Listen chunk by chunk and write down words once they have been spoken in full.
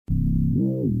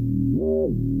Want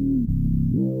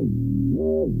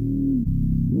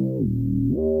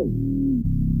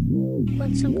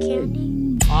some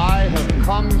candy? I have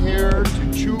come here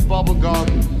to chew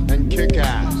bubblegum and kick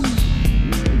ass.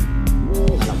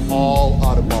 And I'm all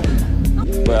out of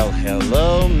bubblegum. Well,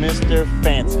 hello, Mr.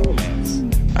 Fancy Pants.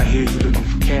 I hear you looking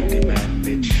for candy, man,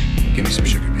 bitch. Give me some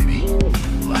sugar, baby.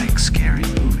 Like scary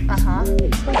movies. Uh-huh.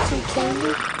 Want some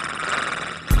candy?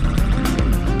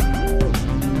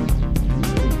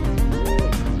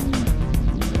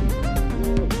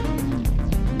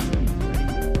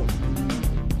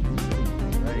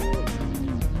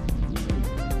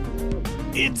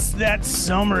 It's that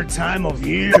summer time of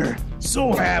year,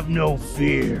 so have no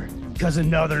fear, because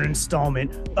another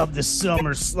installment of the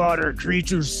Summer Slaughter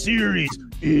Creatures series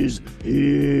is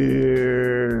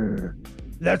here.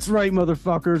 That's right,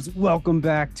 motherfuckers. Welcome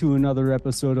back to another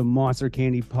episode of Monster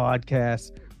Candy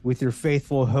Podcast with your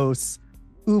faithful hosts,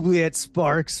 Oubliette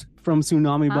Sparks from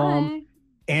Tsunami Bomb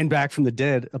and back from the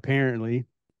dead, apparently.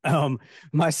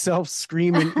 Myself,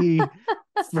 Screaming E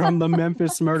from the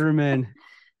Memphis Murdermen.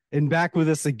 And back with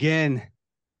us again,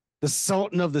 the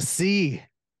Sultan of the Sea,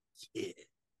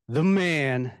 the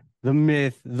man, the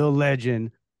myth, the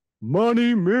legend,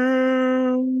 Money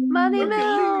Mills. Money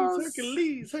Mills.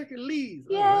 Hercules.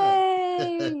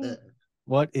 Yay.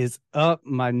 What is up,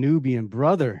 my Nubian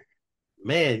brother?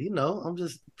 Man, I'm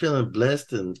just feeling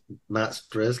blessed and not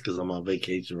stressed because I'm on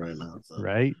vacation right now. So.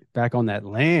 Right? Back on that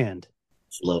land.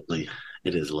 It's lovely.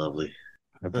 It is lovely.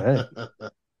 I bet.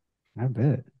 I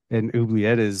bet. And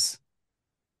Oubliette is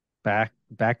back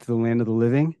to the land of the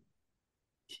living.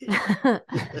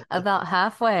 About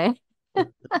halfway. The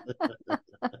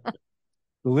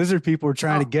lizard people are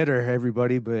trying to get her,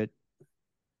 everybody, but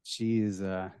she's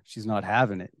not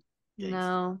having it.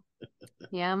 No.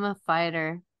 Yeah, I'm a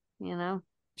fighter,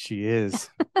 She is.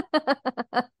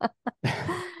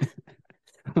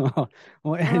 Well,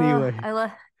 anyway.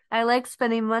 I like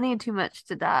spending money too much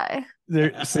to die.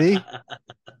 There, see?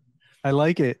 I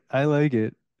like it. All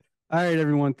right,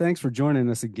 everyone. Thanks for joining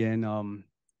us again.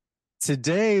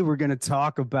 Today we're going to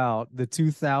talk about the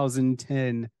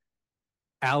 2010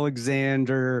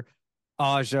 Alexander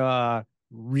Aja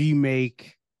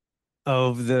remake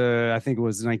of I think it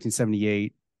was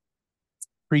 1978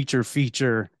 creature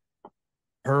feature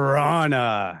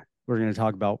Piranha. We're going to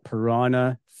talk about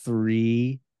Piranha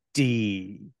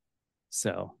 3D.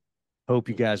 So, hope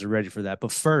you guys are ready for that.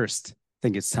 But first, I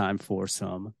think it's time for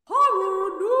some horror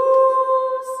news.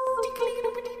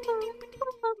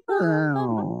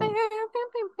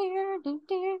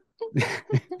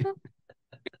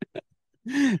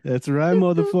 That's right,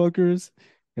 motherfuckers.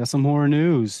 Got some horror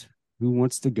news. Who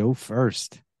wants to go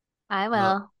first? I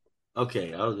will.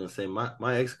 Okay, I was gonna say my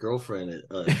ex-girlfriend in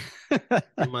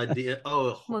my DM.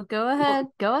 Oh, well, go ahead.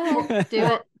 Do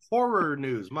it. Horror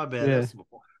news. My bad. Yeah. That's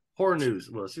horror news.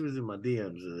 Well, she was in my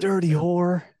DMs. Dirty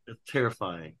whore. It's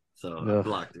terrifying. So I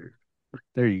blocked her.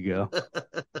 There you go.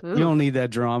 You don't need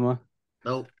that drama.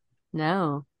 Nope.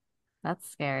 No, that's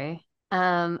scary.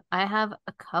 I have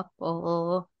a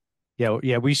couple.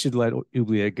 Yeah. We should let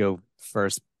Oubliette go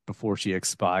first before she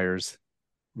expires.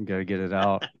 We got to get it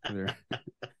out.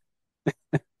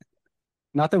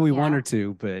 Not that we want her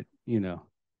to, but the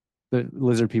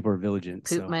lizard people are vigilant.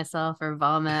 Poop myself or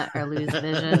vomit or lose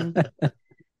vision.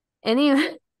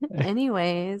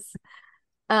 Anyways,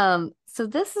 so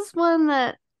this is one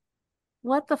that,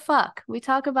 what the fuck? We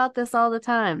talk about this all the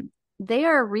time. They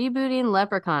are rebooting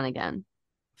Leprechaun again.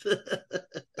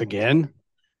 Again?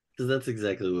 Because that's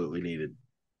exactly what we needed.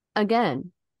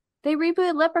 Again. They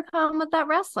rebooted Leprechaun with that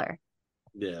wrestler.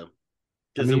 Yeah.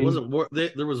 Because it wasn't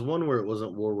there was one where it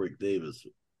wasn't Warwick Davis,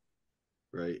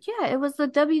 right? Yeah, it was the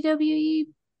WWE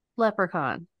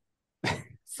Leprechaun.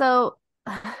 So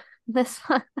this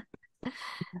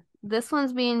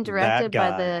one's being directed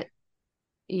by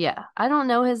I don't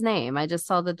know his name. I just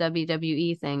saw the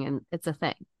WWE thing and it's a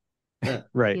thing.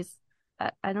 Right.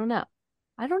 I don't know.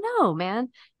 I don't know, man.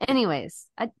 Anyways,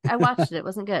 I watched it. It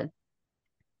wasn't good.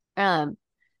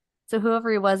 So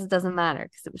whoever he was, it doesn't matter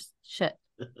because it was shit.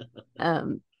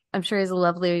 I'm sure he's a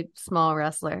lovely small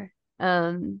wrestler.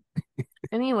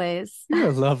 Anyways. You're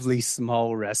a lovely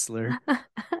small wrestler.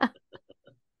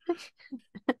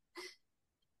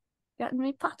 Gotten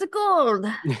me pot of gold.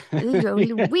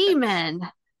 Only wee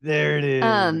men. There it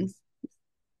is.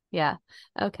 Yeah.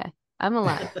 Okay. I'm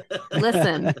alive.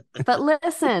 Listen,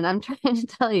 I'm trying to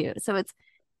tell you. So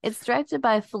it's directed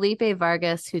by Felipe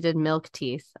Vargas, who did Milk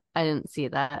Teeth. I didn't see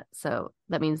that, so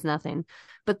that means nothing.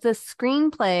 But the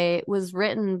screenplay was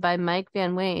written by Mike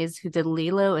Van Ways, who did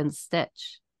Lilo and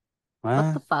Stitch. Wow.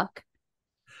 What the fuck?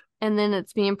 and then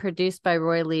it's being produced by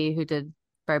Roy Lee, who did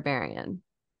Barbarian.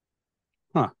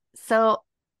 Huh. So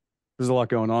There's a lot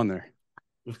going on there.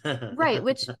 right,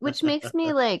 which makes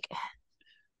me like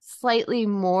slightly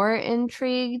more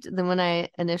intrigued than when I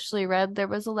initially read there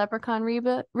was a Leprechaun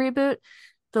reboot.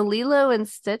 The Lilo and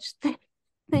Stitch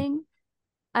thing.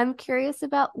 I'm curious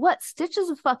about what Stitch is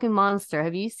a fucking monster.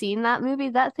 Have you seen that movie?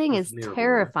 That thing is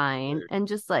terrifying and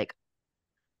just like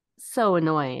so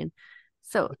annoying.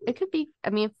 So it could be, I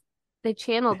mean, if they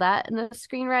channel that in the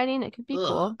screenwriting, it could be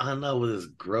cool. I know, with his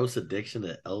gross addiction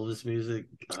to Elvis music.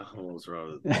 I don't know what's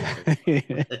wrong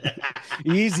with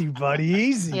Easy, buddy,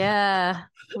 easy. Yeah,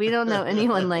 we don't know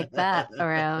anyone like that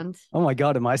around. Oh my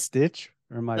God, am I Stitch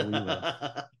or am I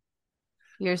Lilo?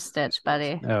 You're Stitch,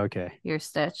 buddy. Oh, okay. You're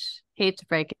Stitch. Hate to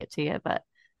break it to you, but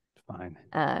fine.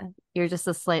 You're just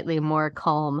a slightly more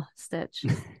calm Stitch.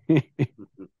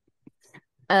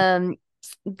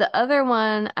 The other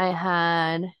one I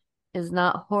had is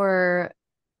not horror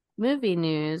movie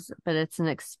news, but it's an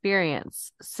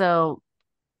experience. So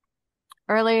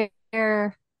earlier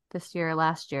this year,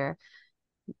 last year,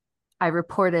 I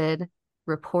reported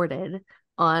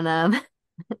on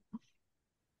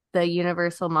the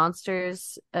Universal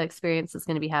Monsters experience that's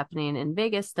going to be happening in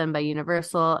Vegas, done by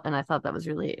Universal, and I thought that was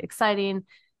really exciting.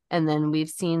 And then we've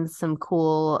seen some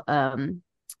cool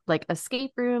like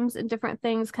escape rooms and different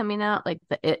things coming out, like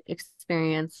the It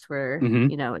experience where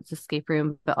you know it's escape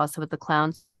room, but also with the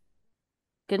clowns.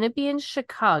 Going to be in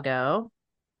Chicago,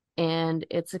 and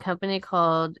it's a company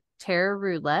called Terror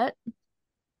Roulette.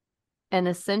 And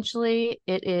essentially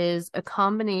it is a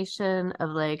combination of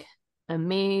like a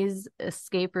maze,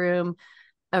 escape room,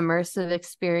 immersive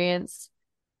experience.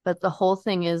 But the whole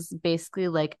thing is basically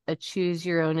like a choose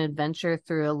your own adventure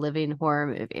through a living horror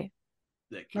movie.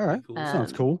 All right. Cool.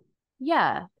 Sounds cool.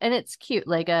 Yeah. And it's cute.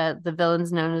 Like the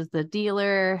villain's known as the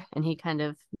dealer, and he kind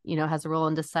of, you know, has a role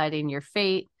in deciding your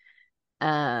fate.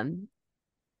 And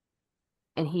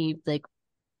he like,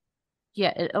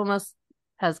 yeah, it almost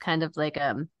has kind of like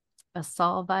a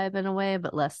Saw vibe in a way,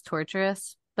 but less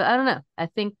torturous. But I don't know. I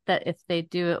think that if they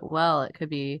do it well, it could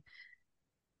be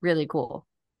really cool.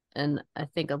 And I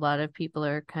think a lot of people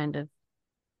are kind of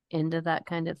into that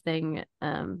kind of thing.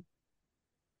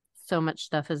 So much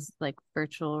stuff is like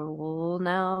virtual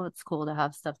now. It's cool to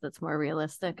have stuff that's more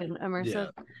realistic and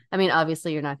immersive. Yeah. I mean,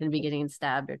 obviously you're not going to be getting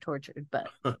stabbed or tortured, but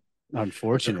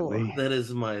unfortunately, cool. That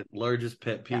is my largest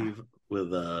pet peeve with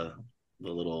the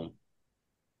little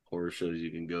horror shows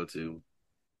you can go to,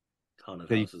 haunted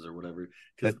houses or whatever,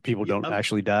 that people don't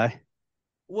actually die.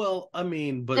 Well, I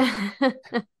mean, but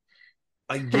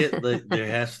I get that there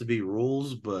has to be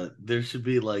rules, but there should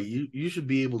be like you should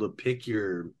be able to pick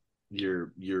your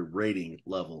rating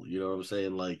level. You know what I'm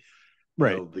saying? Like,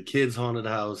 right. You know, the kids' haunted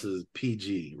house is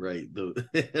PG, right?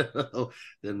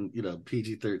 Then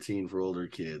PG-13 for older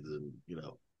kids, and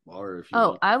or if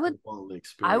you I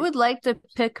would like to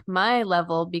pick my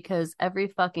level, because every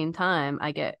fucking time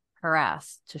I get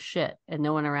harassed to shit and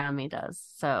no one around me does.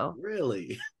 So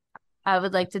really, I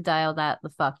would like to dial that the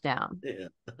fuck down. Yeah.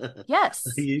 Yes.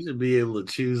 You should be able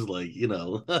to choose, like,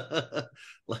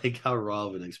 like how raw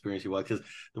of an experience you want. Because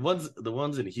the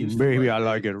ones in Houston, maybe I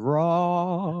like it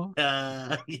raw.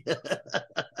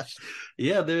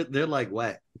 Yeah, they're like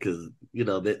whack, because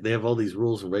they have all these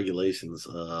rules and regulations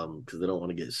because they don't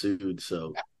want to get sued.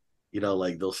 So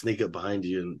like they'll sneak up behind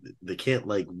you and they can't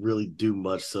like really do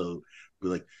much. So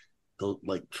like they'll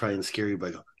like try and scare you by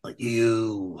going, like,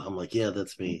 you. I'm like, yeah,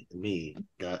 that's me.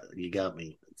 You got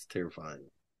me. It's terrifying.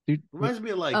 Dude, reminds me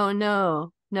of like, oh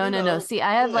no. See,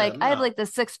 I have I have like the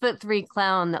 6'3"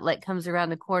 clown that like comes around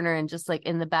the corner and just like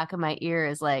in the back of my ear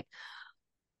is like,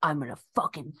 I'm gonna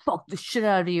fucking fuck the shit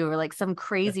out of you, or like some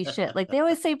crazy shit. Like they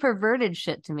always say perverted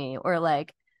shit to me, or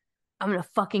like, I'm gonna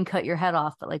fucking cut your head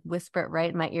off, but like whisper it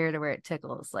right in my ear to where it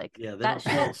tickles. Like, yeah, that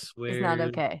shit is not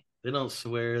okay. They don't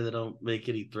swear. They don't make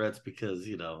any threats because,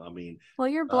 I mean. Well,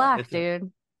 you're black,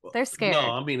 dude. They're scared.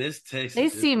 No, I mean, it's Texas. They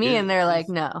see me and they're like,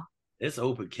 no. It's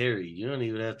open carry. You don't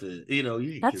even have to, you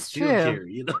can That's conceal true.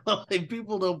 carry. Like,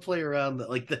 people don't play around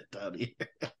like that down here.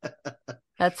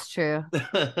 That's true.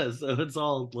 So it's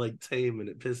all like tame, and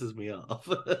it pisses me off.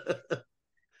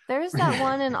 There's that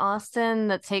one in Austin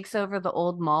that takes over the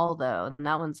old mall, though, and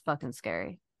that one's fucking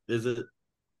scary. Is it?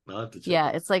 I'll have to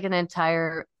check it's like an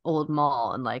entire old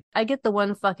mall, and like I get the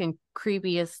one fucking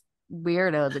creepiest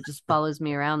weirdo that just follows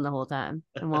me around the whole time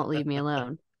and won't leave me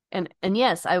alone. And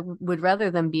yes, I would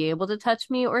rather them be able to touch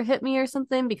me or hit me or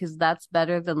something, because that's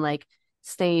better than like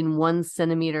staying 1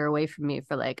 centimeter away from me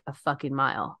for like a fucking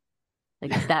mile.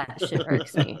 Like that shit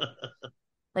irks me.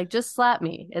 Like, just slap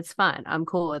me. It's fine. I'm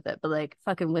cool with it. But like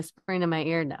fucking whispering in my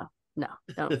ear, no. no,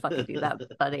 don't fucking do that,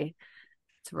 buddy.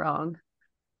 It's wrong.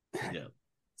 Yeah.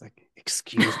 It's like,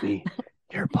 excuse me,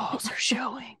 your balls are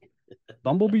showing.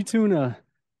 Bumblebee tuna.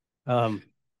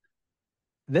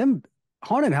 Them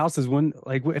haunted houses, when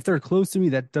like if they're close to me,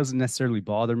 that doesn't necessarily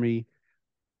bother me,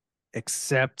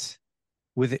 except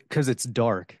with it because it's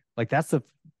dark. Like that's the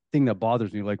thing that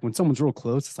bothers me. Like when someone's real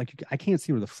close, it's like I can't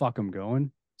see where the fuck I'm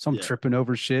going, so I'm tripping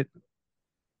over shit.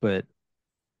 But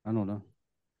I don't know.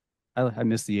 I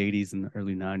miss the 80s and the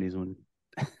early 90s when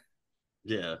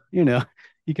Yeah.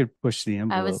 You could push the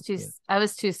envelope. I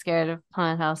was too scared of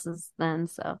haunted houses then,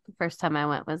 so the first time I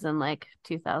went was in like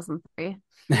 2003.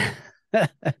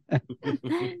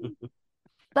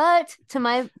 But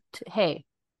hey,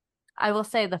 I will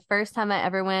say the first time I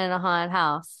ever went in a haunted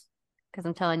house, because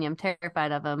I'm telling you, I'm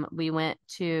terrified of them. We went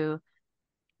to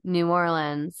New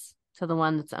Orleans to the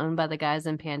one that's owned by the guys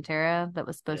in Pantera that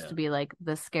was supposed to be like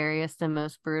the scariest and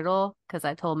most brutal. Because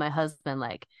I told my husband,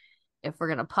 like, if we're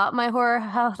gonna pop my horror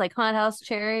house, like haunted house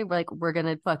cherry, we're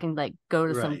gonna fucking like go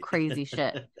to some crazy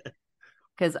shit.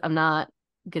 Because I'm not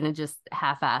gonna just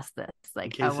half-ass this.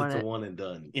 Like, in case it's a one and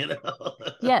done, Yeah.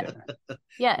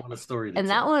 I want a story to and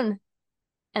tell.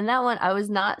 that one, I was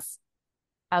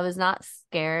not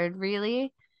scared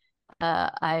really.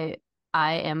 I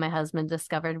and my husband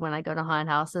discovered when I go to haunted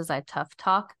houses, I tough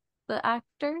talk the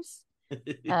actors.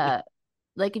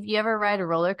 Like if you ever ride a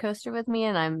roller coaster with me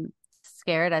and I'm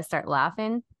scared, I start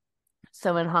laughing.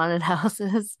 So in haunted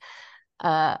houses,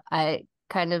 I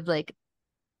kind of like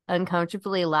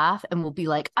uncomfortably laugh and will be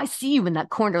like, I see you in that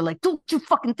corner, like, don't you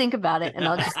fucking think about it. And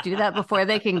I'll just do that before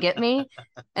they can get me.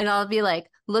 And I'll be like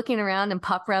looking around and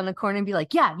pop around the corner and be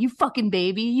like, yeah, you fucking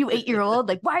baby, you 8-year-old,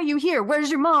 like, why are you here? Where's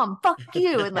your mom? Fuck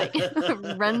you. And like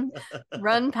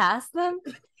run past them.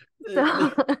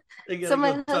 So, so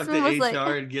my go husband talk was to HR like,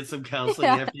 and get some counseling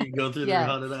after you go through their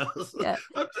haunted house.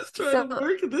 I'm just trying to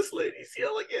work and this lady's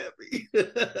yelling at me.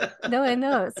 No, I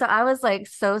know. So I was like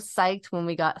so psyched when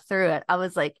we got through it. I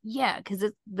was like, yeah, because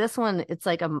this one, it's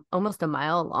like almost a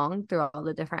mile long through all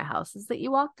the different houses that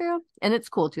you walk through. And it's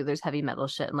cool too. There's heavy metal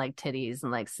shit and like titties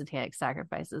and like satanic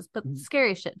sacrifices, but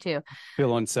scary shit too.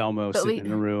 Phil Anselmo sitting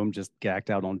in a room just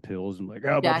gacked out on pills and like,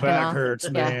 oh, my back hurts,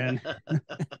 man.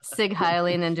 Sig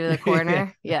heiling into the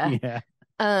corner. Yeah.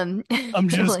 I'm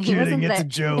just kidding. It's a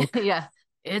joke. Yeah.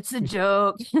 It's a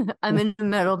joke. I'm in a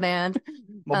metal band.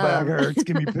 My back hurts.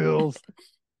 Give me pills.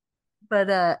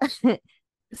 But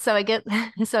so I get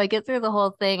through the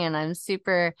whole thing and I'm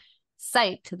super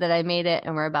psyched that I made it,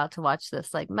 and we're about to watch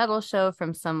this like metal show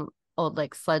from some old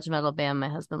like sludge metal band my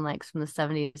husband likes from the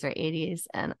 70s or 80s.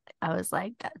 And I was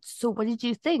like, so what did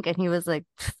you think? And he was like,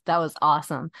 that was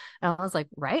awesome. And I was like,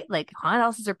 right? Like haunted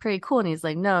houses are pretty cool. And he's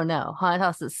like, no, haunted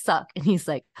houses suck. And he's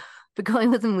like, but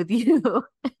going with them with you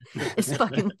is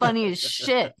fucking funny as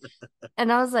shit.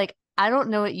 And I was like, I don't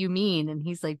know what you mean. And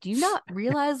he's like, do you not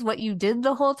realize what you did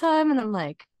the whole time? And I'm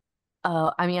like,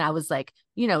 I mean, I was like,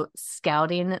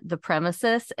 scouting the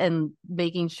premises and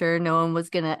making sure no one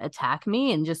was going to attack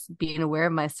me and just being aware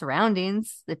of my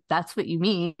surroundings. If that's what you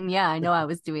mean. Yeah, I know I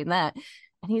was doing that.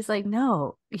 And he's like,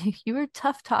 no, you were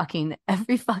tough talking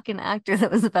every fucking actor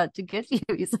that was about to get you.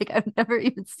 He's like, I've never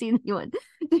even seen anyone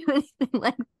do anything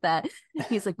like that.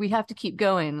 He's like, we have to keep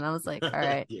going. And I was like, all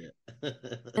right.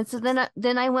 And so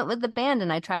then I went with the band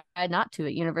and I tried not to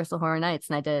at Universal Horror Nights,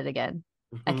 and I did it again.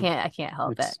 I can't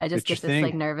help it. I just get this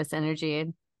like nervous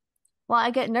energy. Well,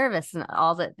 I get nervous and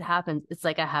all that happens, it's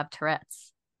like I have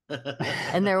Tourette's.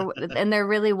 And there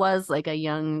really was like a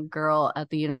young girl at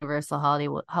the Universal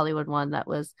Hollywood one that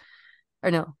was,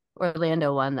 or no,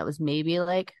 Orlando one that was maybe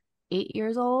like 8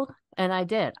 years old. And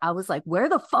I was like, where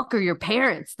the fuck are your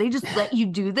parents? They just let you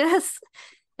do this?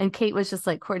 And Kate was just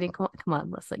like, Courtney, come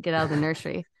on, let's like get out of the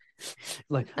nursery.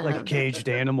 like a caged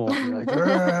animal. You're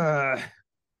like,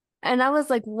 and I was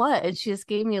like, what? And she just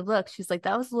gave me a look. She's like,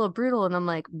 that was a little brutal. And I'm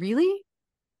like, really?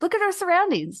 Look at our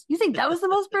surroundings. You think that was the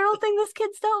most brutal thing this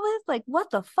kid's dealt with? Like, what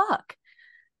the fuck?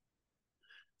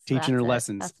 So teaching her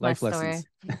lessons, life lessons.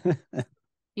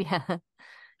 Yeah.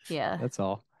 That's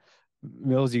all.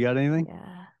 Mills, you got anything?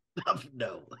 Yeah.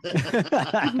 No.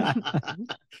 I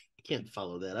can't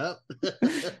follow that up.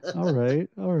 All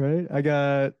right. I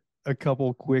got a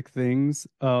couple quick things.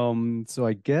 So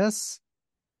I guess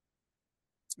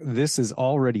this is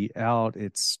already out.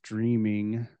 It's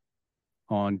streaming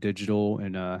on digital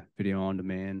and video on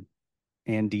demand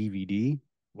and DVD.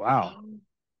 Wow.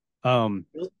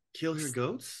 Kill Your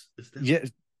Goats? Is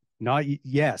that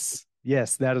yes,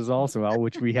 that is also out,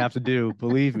 which we have to do,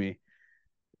 believe me.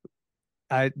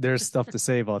 There's stuff to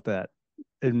say about that.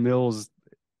 And Mills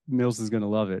is gonna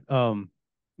love it.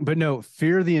 But no,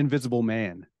 Fear the Invisible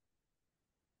Man.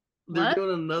 They're What?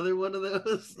 doing another one of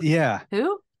those. Yeah.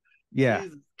 Who? Yeah.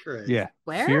 Jesus Christ. Yeah.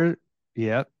 Where? Fear.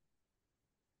 Yep.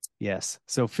 Yes.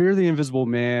 So Fear the Invisible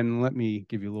Man. Let me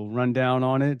give you a little rundown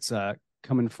on it. It's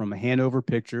coming from Hanover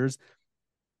Pictures.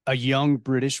 A young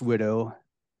British widow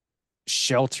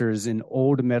shelters an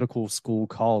old medical school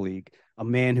colleague, a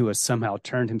man who has somehow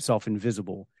turned himself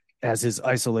invisible. As his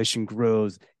isolation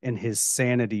grows and his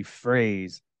sanity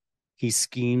frays, he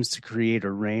schemes to create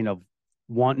a reign of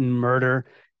wanton murder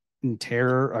and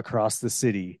terror across the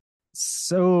city.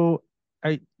 So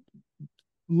I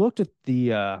looked at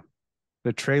the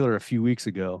trailer a few weeks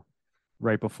ago,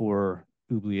 right before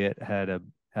Oubliette had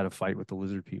a fight with the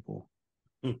lizard people.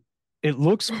 Hmm. It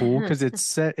looks cool because it's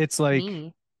set. It's like,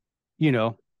 Me. you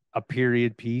know, a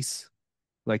period piece,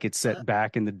 like it's set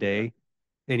back in the day,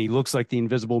 and he looks like the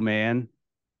Invisible Man,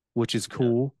 which is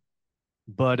cool.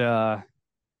 But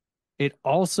it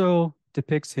also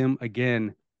depicts him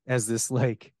again as this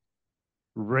like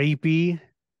rapey,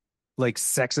 like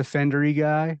sex offendery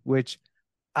guy, which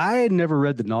I had never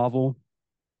read the novel,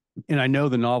 and I know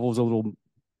the novel is a little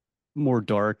more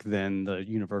dark than the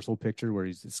Universal picture, where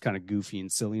he's just kind of goofy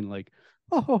and silly and like,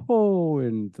 oh, ho, ho,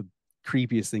 and the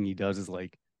creepiest thing he does is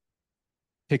like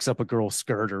picks up a girl's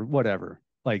skirt or whatever,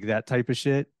 like that type of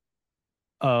shit.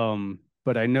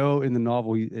 But I know in the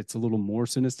novel it's a little more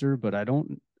sinister, but I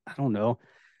don't know.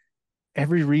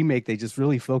 Every remake they just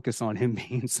really focus on him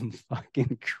being some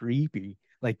fucking creepy,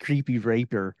 like creepy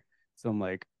raper. So I'm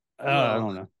like, I Well,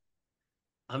 don't know.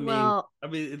 Well, I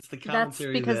mean, it's the that's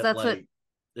commentary because that that's what. like,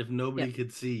 if nobody Yep.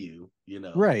 could see you, you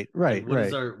know, Right, like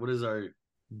right, right. what is our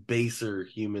baser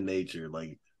human nature?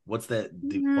 Like, what's that Mhm.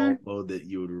 default mode that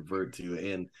you would revert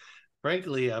to? And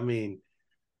frankly, I mean,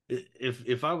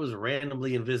 if I was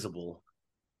randomly invisible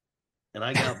and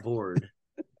I got bored,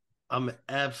 I'm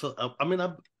absolutely. I mean,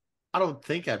 I don't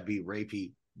think I'd be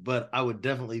rapey, but I would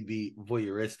definitely be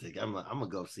voyeuristic. I'm gonna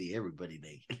go see everybody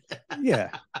naked.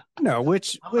 Yeah. No,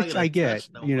 which I'm not which I gonna get, touch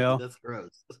nobody. That's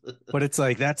gross. but it's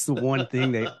like that's the one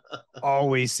thing they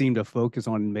always seem to focus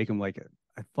on and make him like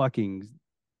a fucking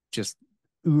just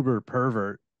uber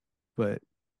pervert. But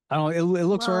I don't. It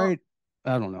looks all Well, right.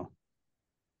 I don't know.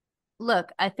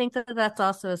 look, I think that that's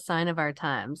also a sign of our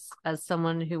times. As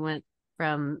someone who went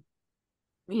from,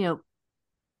 you know,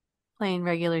 playing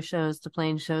regular shows to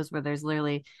playing shows where there's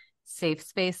literally safe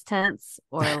space tents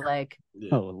or like Yeah.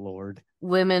 Oh Lord.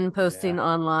 women Yeah. posting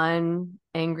online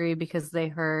angry because they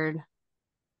heard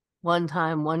one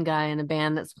time one guy in a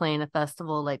band that's playing a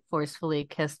festival like forcefully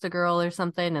kissed a girl or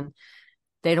something, and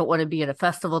they don't want to be at a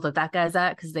festival that that guy's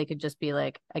at because they could just be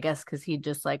like, I guess because he'd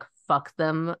just like fuck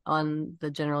them on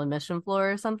the general admission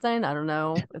floor or something. I don't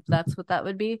know if that's what that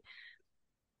would be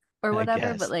or I whatever,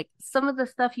 but guess. like some of the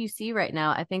stuff you see right now,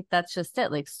 I think that's just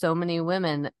it. Like so many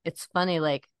women, it's funny,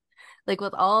 like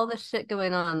with all the shit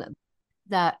going on,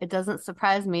 that it doesn't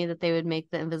surprise me that they would make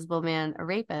the Invisible Man a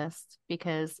rapist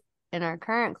because in our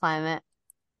current climate,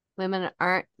 women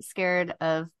aren't scared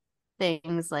of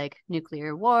things like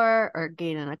nuclear war or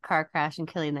getting in a car crash and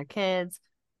killing their kids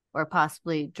or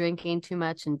possibly drinking too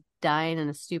much and dying in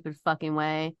a stupid fucking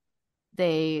way.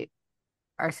 They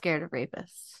are scared of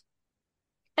rapists.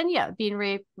 And yeah, being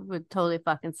raped would totally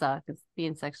fucking suck. It's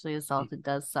being sexually assaulted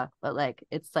does suck, but like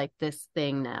it's like this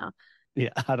thing now. Yeah.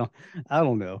 I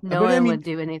don't know. No But I one mean, would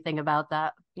do anything about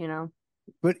that, you know?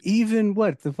 but even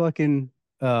what the fucking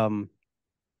um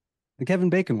the Kevin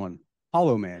Bacon one,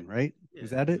 Hollow Man, right? Yeah, Is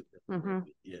that it? Mm-hmm.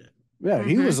 yeah. Yeah.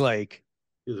 He Mm-hmm. was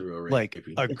He's a real like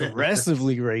rapey.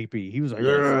 aggressively rapey. He was like,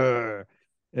 Yes. "Argh."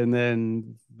 And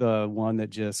then the one that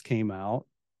just came out.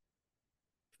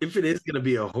 If it is going to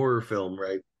be a horror film,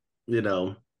 right? You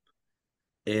know,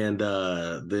 and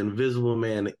the Invisible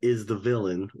Man is the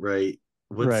villain, right?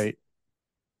 What's Right.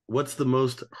 what's the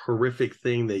most horrific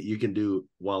thing that you can do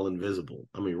while invisible?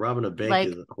 I mean, robbing a bank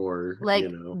is Like a horror, you like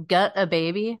know. gut a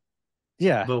baby.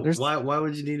 Yeah. But There's why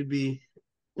would you need to be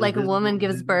Like a invisible woman to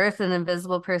gives do birth, an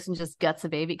invisible person just guts a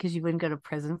baby because you wouldn't go to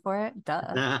prison for it. Duh.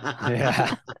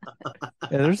 yeah.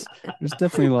 Yeah, there's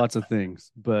definitely lots of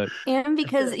things, but And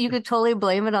because you could totally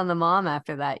blame it on the mom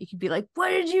after that. You could be like, what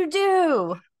did you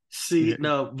do? See, yeah,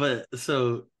 no, but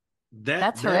so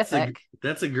That's horrific.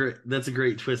 that's a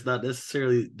great twist. Not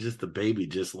necessarily just the baby,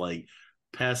 just like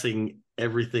passing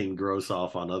everything gross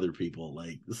off on other people,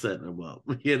 like setting them up.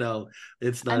 You know,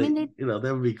 it's I not. mean, You know,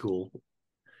 that would be cool.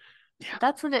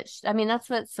 that's what I mean, that's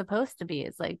what it's supposed to be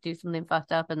is like do something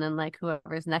fucked up and then like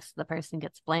whoever's next to the person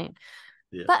gets blamed.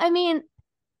 Yeah, But I mean,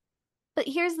 But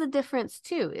here's the difference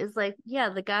too, is like, yeah,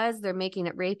 the guys, they're making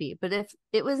it rapey. But if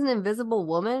it was an invisible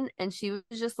woman and she was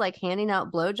just like handing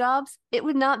out blowjobs, it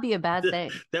would not be a bad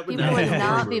thing. That would People not be would a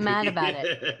horror not be movie. mad about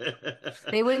it.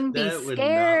 They wouldn't be That would not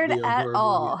scared be a at horror movie.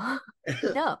 all.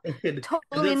 No, And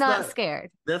totally not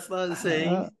scared. that's not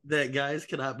saying that guys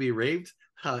cannot be raped.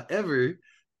 However,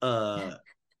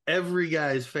 every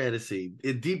guy's fantasy,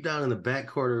 deep down in the back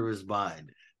corner of his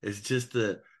mind, is just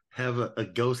to have a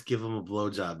ghost give him a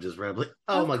blowjob just randomly.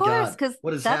 Oh Of my course, god, 'cause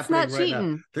what is that's happening not right now?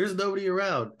 cheating. There's nobody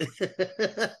around.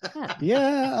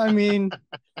 Yeah, I mean,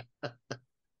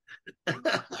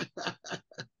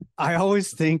 I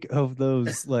always think of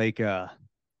those like the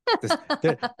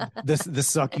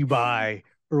succubi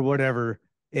or whatever,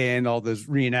 and all those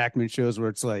reenactment shows where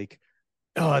it's like,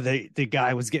 oh, the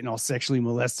guy was getting all sexually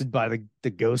molested by the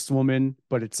ghost woman,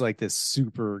 but it's like this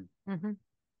super Mhm.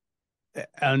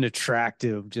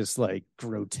 unattractive, just like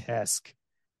grotesque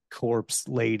corpse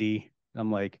lady.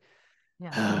 I'm like,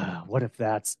 Yeah. what if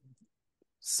that's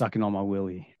sucking on my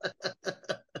willy?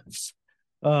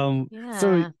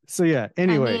 Yeah. So yeah,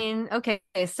 anyway. I mean, okay,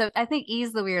 so I think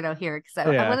he's the weirdo here because I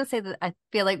Yeah. want to say that I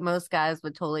feel like most guys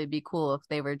would totally be cool if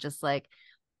they were just like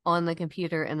on the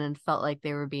computer and then felt like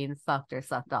they were being fucked or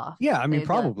sucked off. Yeah, I mean, They'd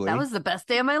be like, probably. that was the best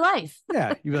day of my life.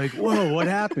 Yeah, you'd be like, whoa, what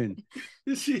happened?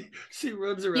 she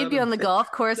runs around. You'd be on the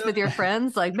golf course with your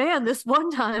friends, like, man, this one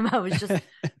time I was just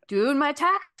doing my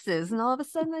taxes, and all of a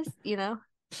sudden, it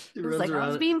was like I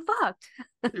was being fucked.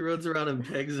 He runs around and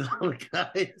pegs all the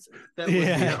guys. That would be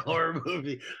Yeah. a horror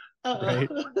movie. Right.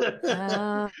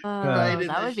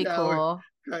 That would be cool.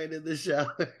 Crying in the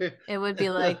shower. It would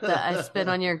be like the I spit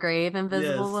on your grave,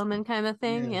 invisible Yes. woman kind of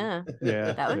thing. Yeah,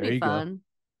 Yeah, that would there be you go. fun.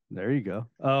 There you go.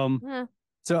 Yeah.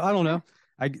 So I don't know.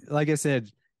 Like I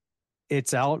said,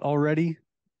 it's out already,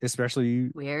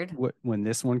 especially Weird. when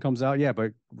this one comes out. Yeah,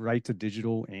 but right to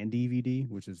digital and DVD,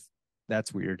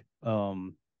 that's weird.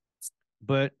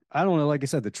 But I don't know. Like I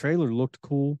said, the trailer looked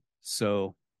cool,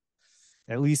 so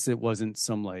at least it wasn't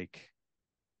some like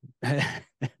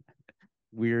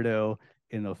weirdo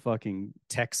in a fucking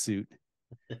tech suit.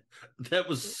 That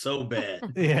was so bad.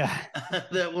 Yeah.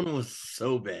 That one was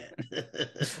so bad.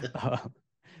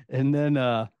 And then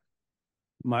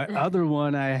my other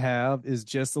one I have is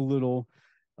just a little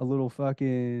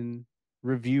fucking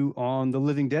review on the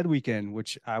Living Dead weekend,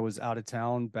 which I was out of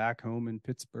town back home in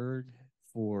Pittsburgh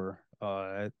for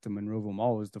at the Monroeville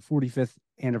Mall. It was the 45th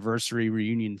anniversary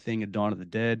reunion thing of Dawn of the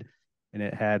Dead, and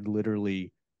it had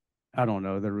literally, I don't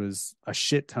know, there was a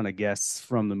shit ton of guests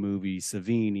from the movie,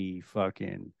 Savini,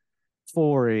 fucking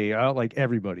Forey, like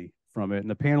everybody from it, and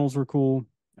the panels were cool.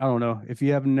 I don't know, if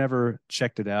you have never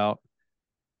checked it out,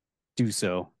 do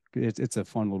so. It's a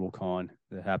fun little con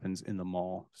that happens in the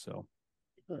mall. So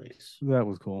Nice. that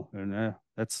was cool. And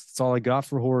that's all I got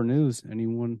for horror news.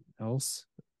 Anyone else?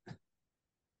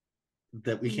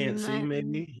 That we can't see,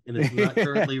 maybe, and it's not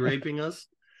currently raping us.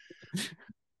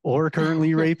 Or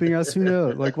currently raping us? Who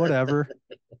knows? Like, whatever.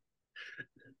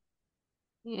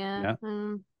 Yeah. I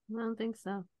don't think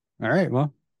so. All right.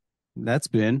 Well, that's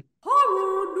been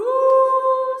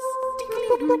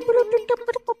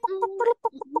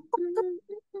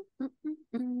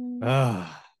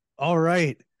all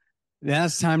right. Now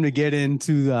it's time to get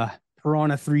into the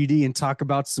Piranha 3D and talk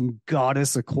about some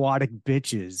goddess aquatic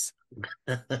bitches.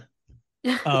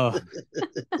 Yeah,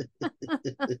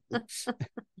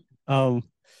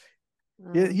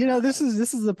 this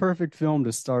is the perfect film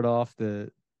to start off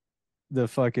the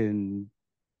fucking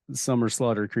Summer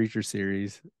Slaughter Creature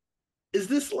series. Is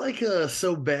this like a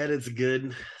so bad it's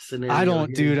good scenario?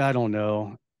 Dude, I don't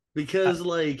know. Because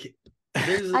like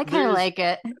I kind of like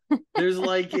it. There's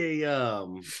like a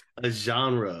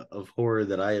genre of horror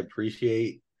that I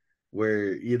appreciate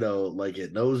where, like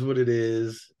it knows what it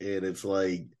is and it's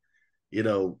like,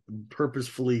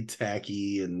 purposefully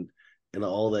tacky and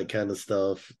all that kind of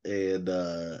stuff. And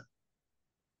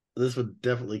this one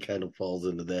definitely kind of falls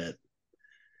into that.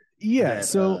 Yeah,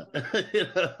 so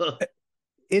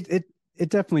it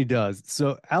definitely does.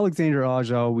 So Alexander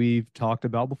Aja, we've talked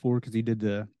about before because he did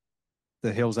the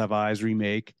Hills Have Eyes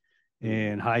remake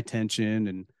and High Tension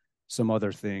and some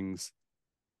other things.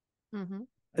 Mm-hmm.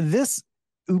 This,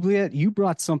 Oubliette, you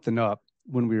brought something up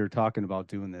when we were talking about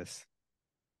doing this.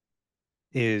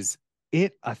 Is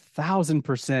it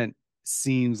 1,000%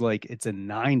 seems like it's a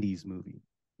 90s movie?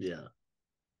 Yeah.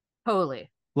 Totally.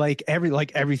 Like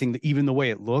everything, even the way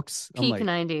it looks. Peak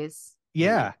 90s.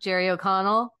 Yeah. Jerry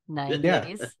O'Connell,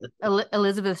 90s.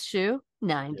 Elizabeth Shue,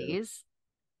 90s.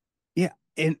 Yeah.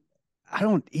 And I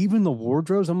don't, even the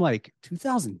wardrobes, I'm like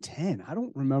 2010. I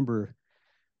don't remember.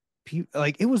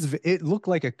 Like it looked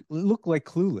like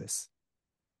Clueless.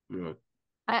 Yeah.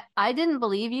 I didn't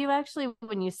believe you actually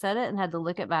when you said it and had to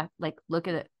look at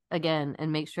it again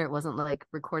and make sure it wasn't like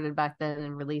recorded back then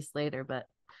and released later. But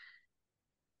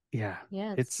Yeah,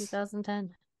 yeah, it's it's 2010.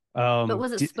 But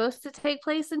was it d- supposed to take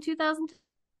place in 2010?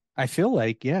 I feel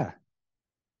like yeah,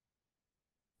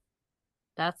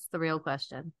 That's the real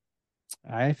question.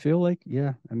 I feel like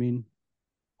yeah. I mean,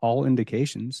 all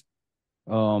indications.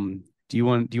 Do you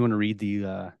want to read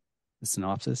the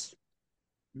synopsis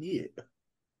Yeah.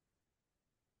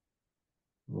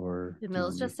 or Did do you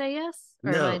Mills want just say yes? Or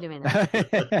am No. I doing that?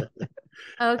 me?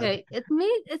 Okay. It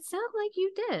made it sound like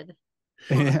you did.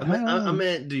 I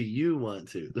meant, do you want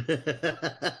to?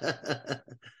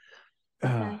 Uh,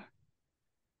 Okay.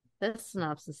 This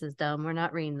synopsis is dumb. We're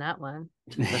not reading that one.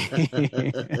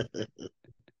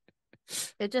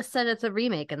 It just said it's a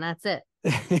remake and that's it.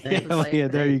 oh, yeah,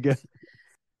 there you go.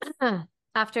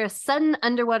 After a sudden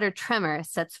underwater tremor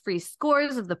sets free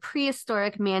scores of the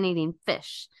prehistoric man-eating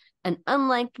fish, an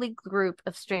unlikely group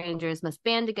of strangers must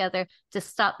band together to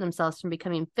stop themselves from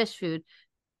becoming fish food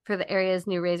for the area's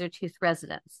new razor-toothed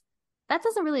residents. That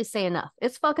doesn't really say enough.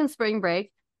 It's fucking spring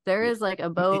break. There is like a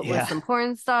boat with Yeah. some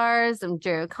porn stars and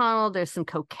Jerry O'Connell. There's some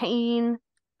cocaine,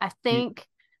 I think.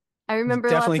 I remember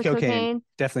lots Definitely of cocaine. cocaine.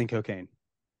 Definitely cocaine.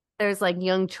 There's like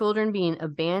young children being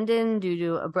abandoned due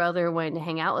to a brother wanting to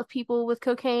hang out with people with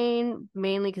cocaine,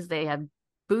 mainly because they have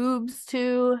boobs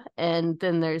too. And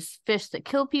then there's fish that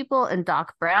kill people, and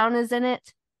Doc Brown is in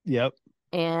it, Yep.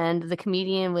 and the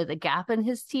comedian with a gap in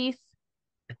his teeth,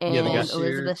 and Yeah, the guy-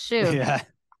 Elizabeth Shue. Yeah.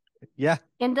 Yeah.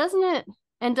 And doesn't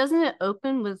it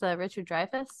open with Richard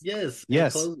Dreyfuss Yes.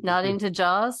 Yes. nodding to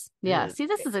Jaws? Yeah. Yeah. See,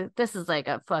 this is like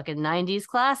a fucking 90s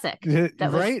classic that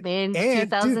was Right. made in And, dude,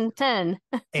 2010.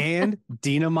 and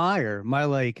Dina Meyer, my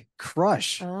like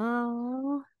crush.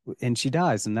 Oh. And she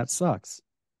dies, and that sucks.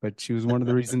 But she was one of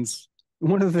the reasons,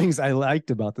 one of the things I liked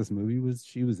about this movie was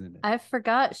she was in it. I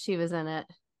forgot she was in it.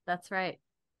 That's right.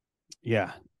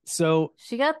 Yeah. So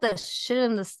She got the shit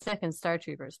in the stick in Star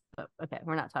Troopers. But okay,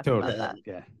 we're not talking totally. about that.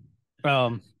 Yeah.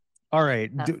 All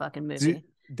right. That fucking movie.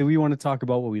 Do we want to talk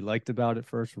about what we liked about it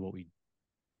first or what we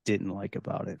didn't like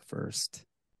about it first?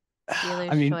 Dealer's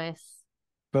I mean, choice.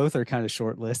 both are kind of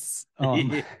short lists.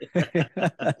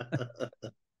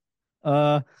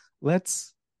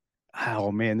 Let's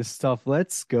oh man, this is tough.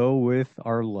 Let's go with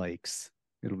our likes.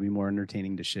 It'll be more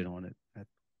entertaining to shit on it at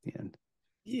the end.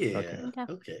 Yeah. Okay.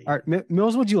 Okay. All right,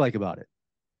 Mills, what'd you like about it?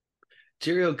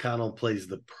 Jerry O'Connell plays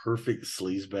the perfect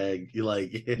sleazebag. You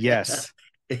like? Yes.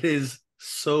 It is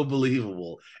so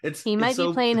believable. He might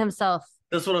be playing himself.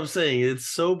 That's what I'm saying. It's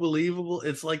so believable.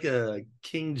 It's like a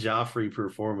King Joffrey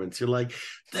performance. You're like,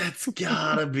 that's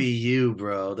gotta be you,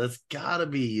 bro. That's gotta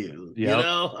be you. Yep. You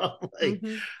know? Like,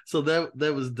 Mhm. so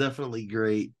that was definitely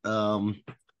great.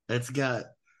 It's got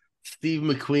Steve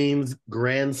McQueen's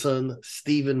grandson,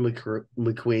 Stephen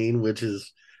McQueen, which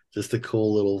is just a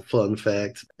cool little fun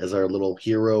fact as our little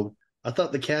hero. I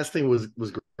thought the casting was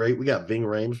great. We got Ving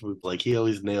Rhames, like he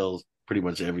always nails pretty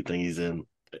much everything he's in.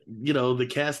 You know, the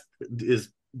cast is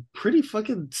pretty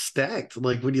fucking stacked.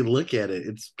 Like when you look at it,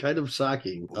 it's kind of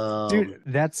shocking. Dude,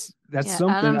 that's Yeah,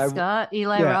 something Adam Scott,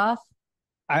 Eli yeah. Roth.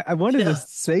 I wanted Yeah. to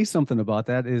say something about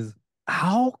that is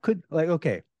how could like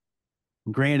okay,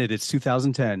 granted it's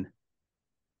 2010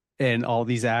 and all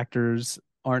these actors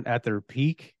aren't at their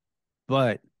peak,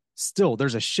 but still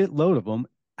there's a shitload of them.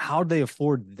 How'd they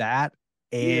afford that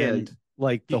and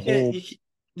like the whole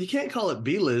you can't call it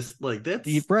B list. Like that's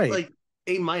right. like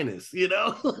A minus, you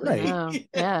know? Right. Oh,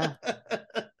 yeah.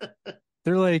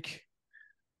 They're like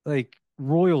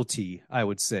royalty, I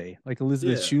would say. Like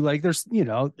Elizabeth Yeah. Shue, like there's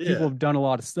people Yeah. have done a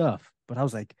lot of stuff, but I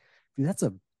was like, dude,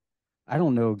 I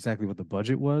don't know exactly what the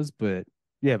budget was, but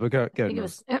yeah, but go I think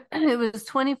it was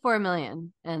 24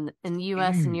 million, and in the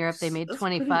US and Europe they made That's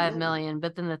 25 pretty million,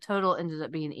 but then the total ended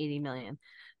up being 80 million.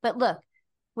 But look,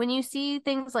 when you see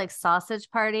things like Sausage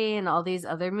Party and all these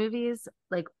other movies,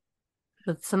 like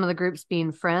with some of the groups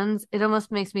being friends, it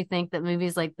almost makes me think that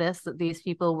movies like this, that these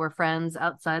people were friends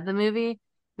outside the movie,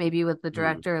 maybe with the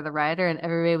director or the writer, and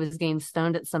everybody was getting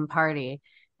stoned at some party.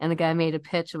 And the guy made a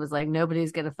pitch and was like,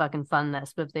 nobody's going to fucking fund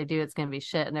this, but if they do, it's going to be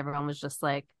shit. And everyone was just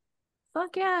like,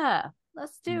 fuck yeah,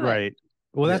 let's do it. right.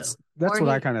 Well, Yeah. that's Or what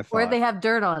I kind of thought. Or they have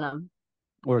dirt on them.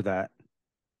 Or that.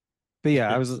 But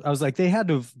yeah, I was like, they had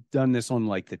to have done this on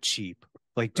like the cheap.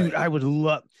 Like, dude, Right. I would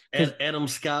love And Adam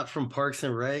Scott from Parks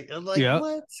and Rec. I'm like, Yeah.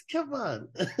 what? Come on.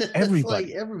 Everybody. It's like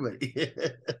everybody.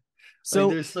 so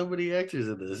like, there's so many actors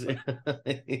in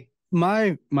this.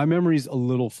 my memory's a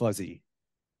little fuzzy.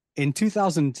 In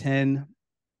 2010,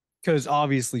 because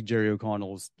obviously Jerry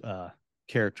O'Connell's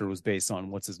character was based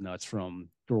on what's his nuts from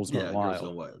Girls Gone yeah, Wild. Girls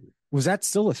Gone Wild. Was that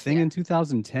still a thing in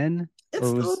 2010? It's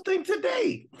still a thing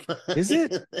today. Is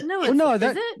it? No, Well, no,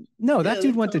 that is it? no, that Yeah,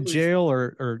 dude they went to totally- jail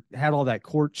or had all that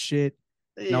court shit.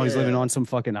 Now he's living Yeah. on some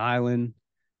fucking island.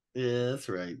 Yeah, that's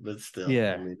right. But still,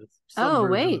 Yeah. I mean, it's Oh, some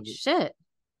version wait, of it. shit.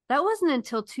 That wasn't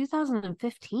until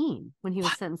 2015 when he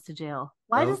was sentenced to jail.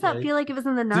 Why does that Okay. feel like it was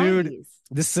in the Dude,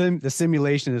 90s? the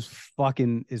simulation is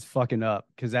fucking up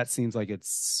because that seems like it's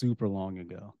super long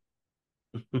ago.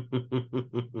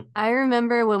 I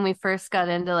remember when we first got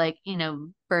into like,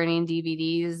 burning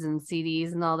DVDs and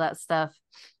CDs and all that stuff.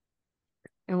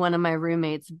 And one of my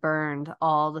roommates burned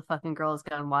all the fucking Girls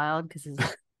Gone Wild because his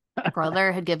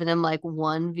brother had given him like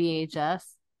one VHS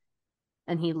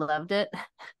and he loved it.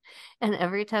 And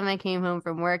every time I came home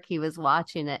from work, he was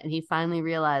watching it and he finally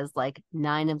realized like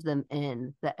 9 of them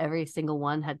in that every single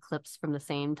one had clips from the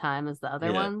same time as the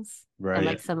other ones. Right. And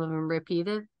like some of them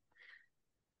repeated.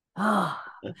 Oh,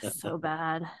 so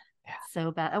bad. Yeah.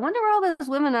 So bad. I wonder where all those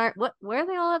women are. Where are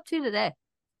they all up to today?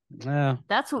 Yeah.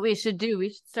 That's what we should do. We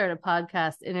should start a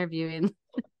podcast interviewing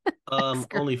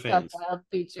OnlyFans. wild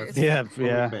features. Yeah.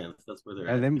 OnlyFans. That's where they're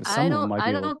at. And I some of them might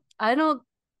be don't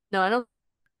no, I don't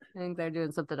think they're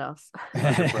doing something else.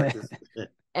 Practice.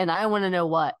 And I want to know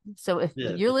what. So if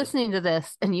Yeah. you're listening to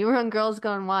this and you were on Girls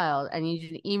Gone Wild, I need you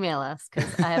to email us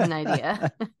because I have an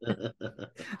idea.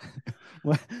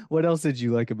 What else did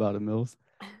you like about it, Mills?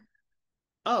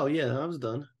 Oh yeah, I was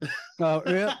done. Oh,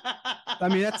 yeah. I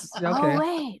mean, that's okay. Oh,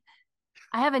 wait.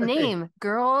 I have a name.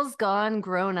 Girls Gone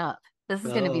Grown Up. This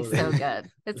is going to be so good.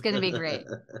 It's going to be great.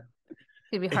 It's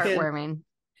going to be heartwarming.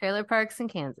 Trailer parks in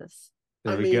Kansas.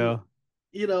 There we go.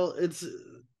 It's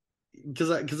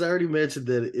because I already mentioned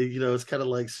that it's kind of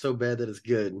like so bad that it's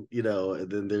good, and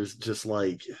then there's just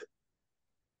like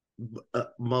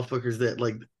motherfuckers that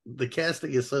like the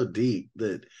casting is so deep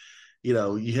that you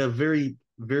have very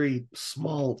very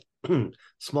small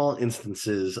small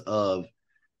instances of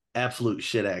absolute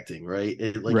shit acting, right?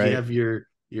 Right. You have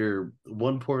your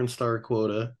one porn star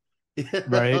quota,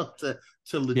 Right,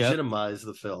 to legitimize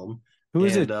the film. Who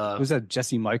is And, it? Was that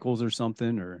Jesse Michaels or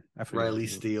something? Or I forget. Riley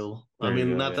Steele. There I you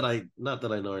mean, go, not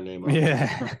that I know her name.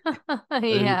 Yeah.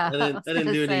 Yeah. I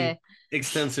didn't do any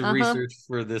extensive research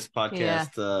for this Yeah.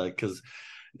 podcast because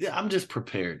I'm just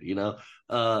prepared,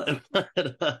 I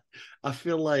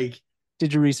feel like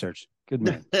Did your research? Good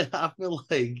man. I feel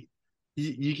like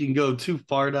you can go too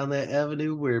far down that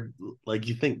avenue where like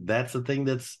you think that's the thing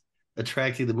that's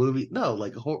attracting the movie. No,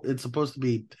 like it's supposed to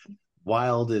be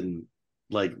wild and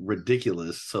like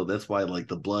ridiculous, so that's why like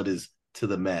the blood is to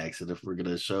the max. And if we're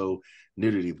gonna show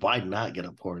nudity, why not get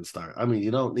a porn star? I mean,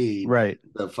 you don't need Right.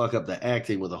 to fuck up the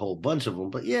acting with a whole bunch of them,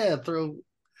 but yeah, throw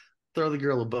the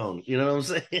girl a bone. You know what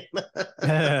I'm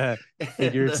saying?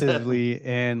 Figuratively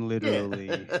and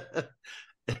literally.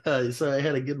 So I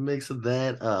had a good mix of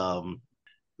that.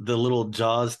 The little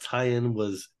Jaws tie-in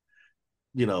was,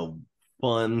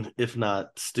 fun, if not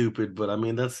stupid. But I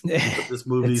mean, that's what this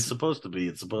movie is supposed to be.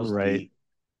 It's supposed to be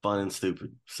fun and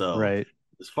stupid. So right.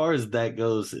 As far as that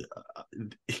goes,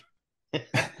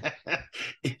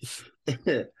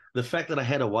 the fact that I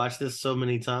had to watch this so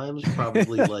many times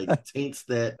probably like taints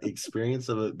that experience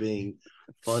of it being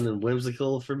fun and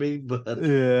whimsical for me. But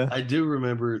Yeah. I do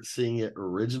remember seeing it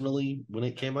originally when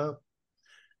it came out,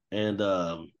 and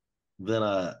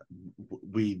then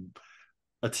we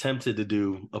attempted to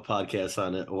do a podcast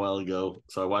on it a while ago,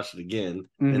 so I watched it again,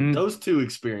 and those two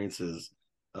experiences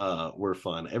were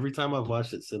fun. Every time I've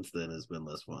watched it since then has been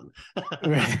less fun.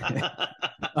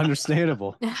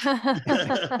 Understandable.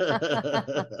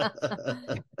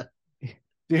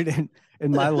 Dude,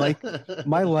 and my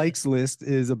likes list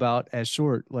is about as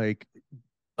short. Like,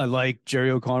 I like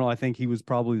Jerry O'Connell. I think he was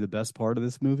probably the best part of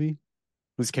this movie.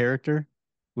 His character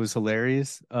was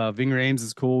hilarious. Ving Rhames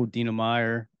is cool. Dina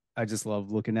Meyer, I just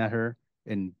love looking at her.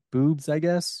 And Boobs, I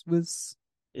guess, was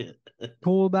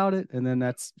cool about it. And then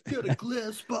that's got a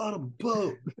glass bottom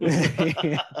boat.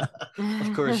 Yeah.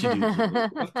 Of course you do, Jerry.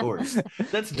 Of course.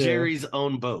 That's Jerry's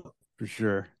own boat. For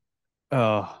sure.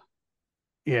 Oh,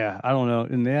 yeah. I don't know.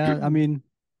 And yeah, I mean,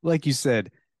 like you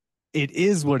said, it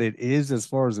is what it is as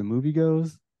far as the movie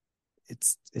goes.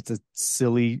 It's a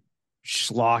silly,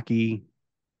 schlocky,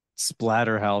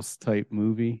 splatterhouse type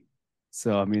movie.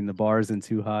 So I mean, the bar isn't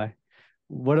too high.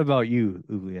 What about you,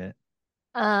 Oubliette?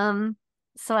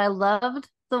 So I loved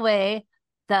the way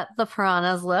that the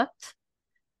piranhas looked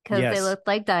because Yes. they looked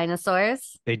like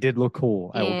dinosaurs. They did look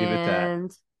cool. I will give it that.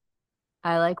 And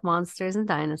I like monsters and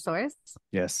dinosaurs.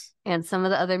 Yes. And some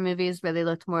of the other movies where they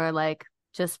looked more like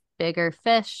just bigger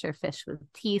fish or fish with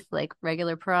teeth, like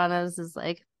regular piranhas, is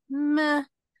like, meh.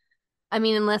 I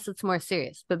mean, unless it's more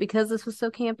serious. But because this was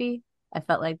so campy, I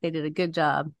felt like they did a good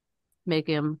job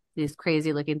making them these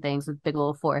crazy looking things with big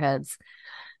old foreheads.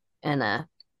 And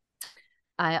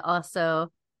I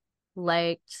also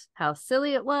liked how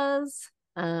silly it was.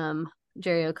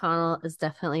 Jerry O'Connell is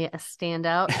definitely a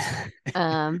standout.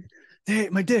 Hey,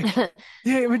 my dick.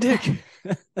 Hey, my dick.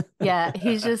 Yeah,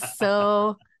 he's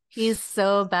so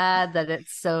bad that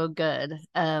it's so good.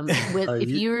 If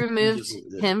you removed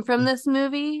him from this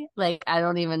movie, like I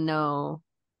don't even know.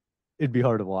 It'd be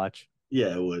hard to watch.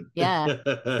 Yeah, it would. Yeah.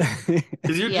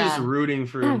 Because you're just Yeah. rooting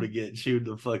for him to get chewed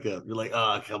the fuck up. You're like,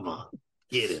 oh, come on,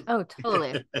 get him. Oh,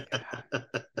 totally.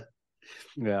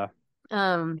 Yeah.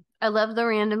 I love the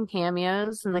random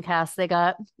cameos and the cast they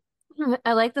got.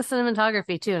 I like the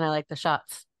cinematography too, and I like the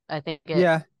shots. I think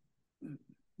it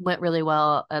went really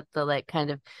well at the like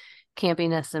kind of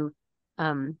campiness and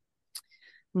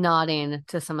nodding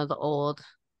to some of the old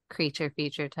creature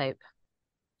feature type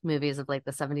movies of like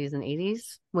the 70s and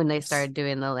 80s when they started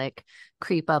doing the like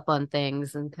creep up on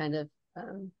things and kind of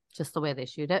just the way they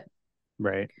shoot it.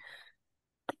 Right.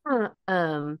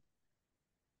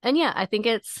 And yeah, I think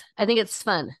it's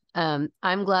fun.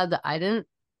 I'm glad that I didn't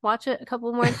watch it a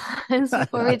couple more times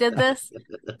before we did this.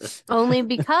 Only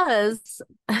because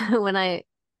when I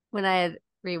had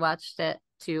rewatched it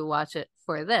to watch it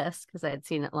for this, because I had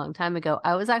seen it a long time ago,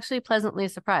 I was actually pleasantly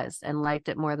surprised and liked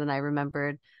it more than I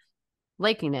remembered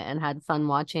liking it and had fun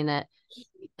watching it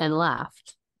and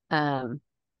laughed.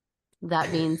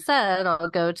 That being said, I'll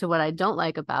go to what I don't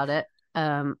like about it.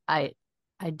 I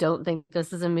don't think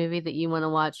this is a movie that you want to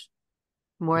watch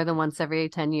more than once every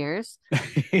 10 years.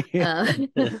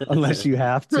 Unless you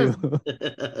have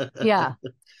to. Yeah.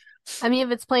 I mean,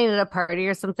 if it's playing at a party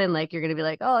or something, like you're going to be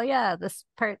like, oh yeah, this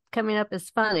part coming up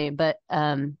is funny. But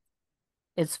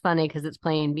it's funny because it's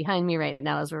playing behind me right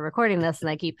now as we're recording this. And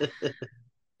I keep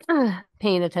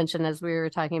paying attention as we were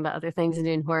talking about other things and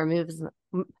doing horror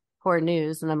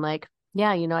news. And I'm like,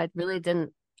 yeah, I really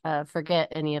didn't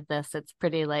forget any of this. It's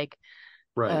pretty like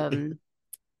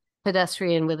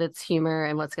pedestrian with its humor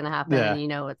and what's going to happen. Yeah. And you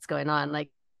know what's going on.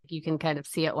 Like you can kind of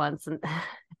see it once and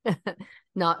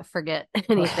not forget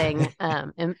anything.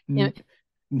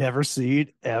 Never see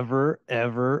it ever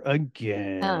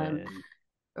again.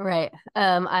 Right.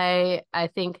 I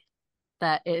think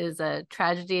that it is a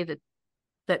tragedy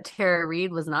that Tara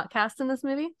Reid was not cast in this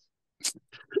movie.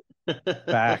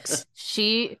 Facts.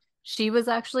 She was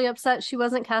actually upset she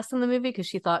wasn't cast in the movie because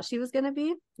she thought she was going to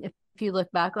be. If you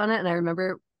look back on it, and I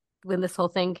remember when this whole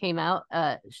thing came out,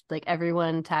 like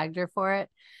everyone tagged her for it,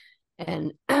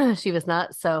 and she was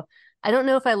not. So I don't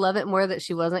know if I love it more that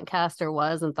she wasn't cast or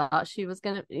was and thought she was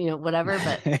going to, whatever.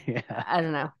 But Yeah. I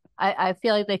don't know. I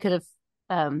feel like they could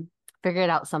have figured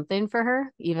out something for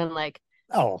her, even like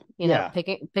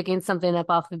picking something up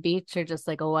off the beach or just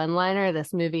like a one-liner.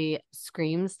 This movie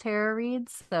screams Tara Reid,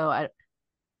 so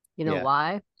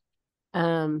why.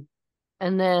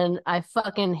 And then I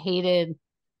fucking hated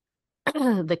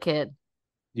the kid.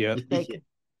 Yeah.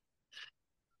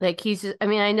 Like he's just, I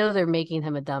mean, I know they're making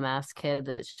him a dumbass kid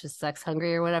that's just sex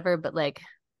hungry or whatever, but like,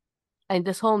 and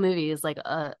this whole movie is like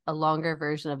a longer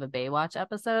version of a Baywatch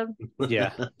episode.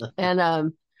 Yeah.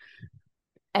 And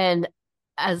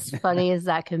as funny as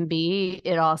that can be,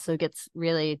 it also gets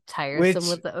really tiresome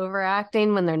with the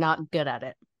overacting when they're not good at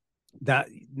it. That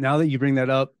now that you bring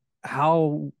that up,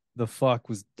 how the fuck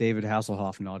was David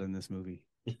Hasselhoff not in this movie?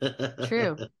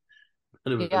 True.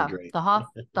 Yeah, great. the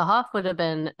Hoff would have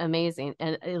been amazing,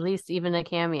 and at least even a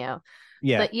cameo.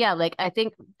 Yeah. But yeah, like I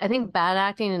think bad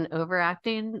acting and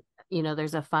overacting,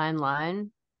 there's a fine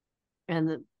line,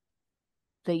 and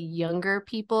the younger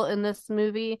people in this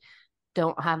movie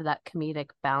don't have that comedic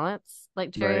balance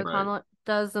like Jerry O'Connell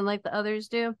does and like the others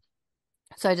do.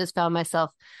 So I just found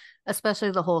myself,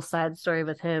 especially the whole side story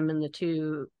with him and the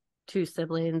two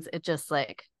siblings, it just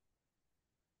like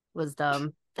was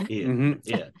dumb. Yeah. Mm-hmm.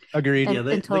 Yeah. Agreed.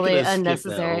 And totally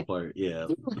unnecessary. Yeah.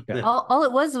 All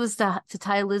it was to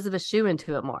tie Elizabeth Shue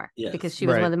into it more because she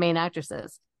was one of the main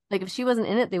actresses. Like if she wasn't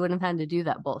in it, they wouldn't have had to do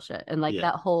that bullshit. And like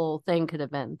that whole thing could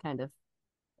have been kind of,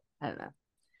 I don't know.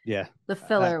 Yeah. The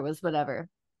filler was whatever.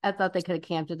 I thought they could have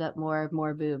camped it up more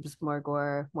boobs, more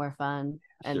gore, more fun,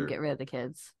 and get rid of the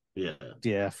kids. Yeah.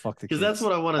 Yeah. Fuck the kids. Because that's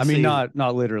what I want to see. I mean,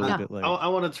 not literally, but like I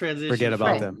want to transition. Forget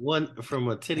about them. From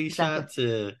a titty shot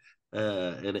to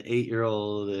an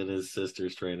 8-year-old and his sister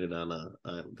stranded on a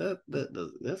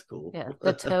that's cool. Yeah,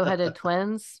 the toe-headed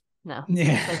twins. No,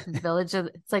 yeah,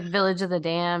 it's like Village of the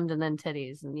Damned, and then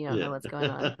titties, and you don't know what's going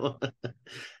on.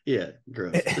 Yeah,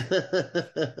 gross.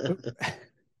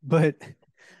 But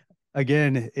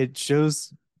again, it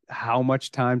shows how much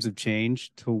times have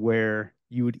changed to where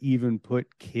you would even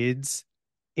put kids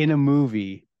in a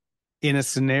movie in a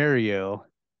scenario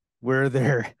where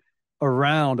they're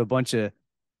around a bunch of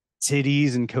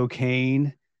titties and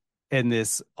cocaine and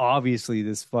this obviously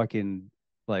this fucking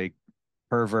like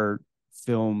pervert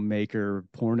filmmaker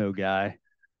porno guy.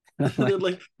 they're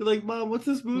like, Mom, what's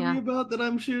this movie Yeah. about that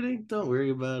I'm shooting? Don't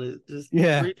worry about it. Just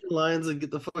Yeah. read your lines and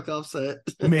get the fuck off set.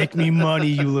 Make me money,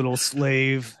 you little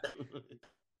slave.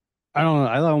 I don't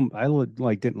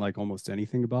know. Didn't like almost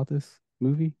anything about this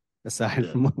movie aside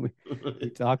Yeah. from what we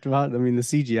talked about. I mean, the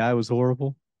CGI was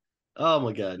horrible. Oh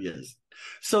my God, yes.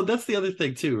 So that's the other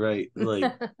thing too, right?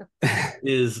 Like,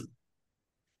 is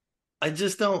I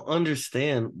just don't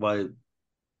understand why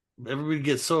everybody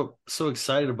gets so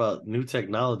excited about new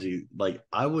technology. Like,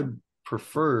 I would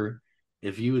prefer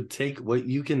if you would take what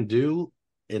you can do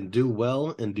and do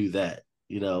well and do that.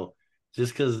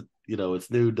 Just because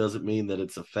it's new doesn't mean that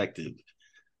it's effective.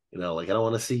 Like, I don't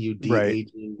want to see you Right.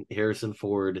 de-aging Harrison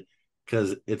Ford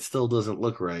because it still doesn't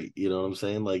look right. You know what I'm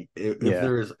saying? Like, if Yeah.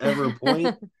 there is ever a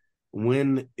point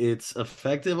when it's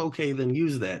effective, okay, then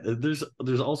use that.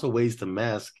 There's also ways to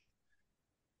mask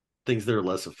things that are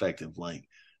less effective, like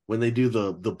when they do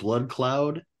the blood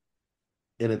cloud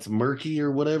and it's murky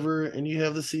or whatever, and you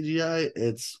have the CGI,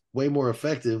 it's way more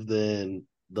effective than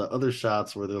the other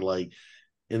shots where they're like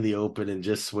in the open and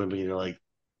just swimming. And you're like,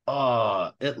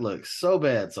 oh, it looks so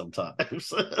bad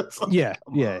sometimes. Like, Yeah.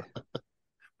 Yeah.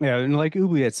 Yeah. And like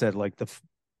Ubi had said, like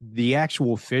the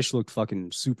actual fish looked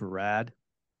fucking super rad,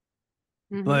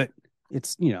 Mhm. but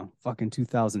it's, fucking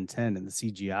 2010 and the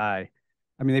CGI.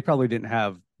 I mean, they probably didn't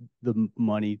have the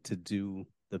money to do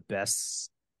the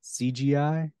best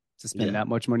CGI to spend yeah. that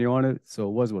much money on it. So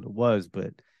it was what it was,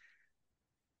 but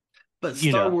But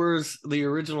you Star know, Wars, the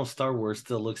original Star Wars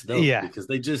still looks dope yeah, because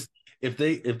they just if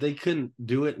they couldn't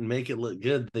do it and make it look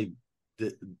good, they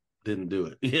didn't do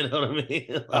it. You know what I mean?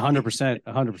 100%,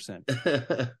 100%.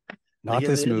 Like Not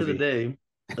this movie.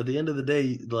 at the end of the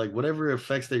day, like whatever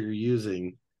effects that you're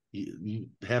using, you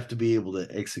have to be able to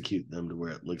execute them to where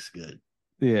it looks good.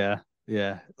 Yeah,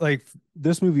 yeah. Like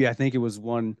this movie, I think it was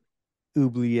one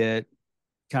Oubliette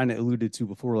kind of alluded to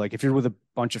before. Like if you're with a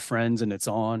bunch of friends and it's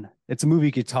on, it's a movie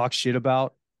you could talk shit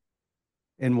about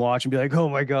and watch and be like, oh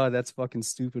my God, that's fucking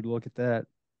stupid. Look at that.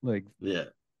 Like Yeah.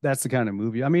 that's the kind of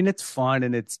movie. I mean, it's fun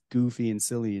and it's goofy and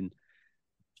silly, and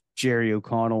Jerry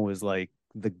O'Connell is like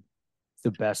the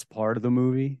best part of the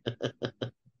movie.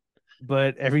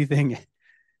 But everything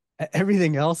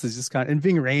else is just kind of, and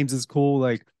Ving Rhames is cool.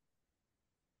 Like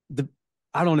the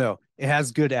I don't know. It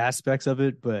has good aspects of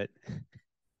it, but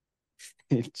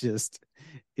it just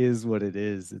is what it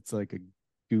is. It's like a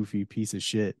goofy piece of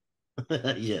shit.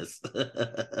 Yes.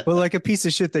 But like a piece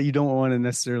of shit that you don't want to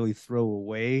necessarily throw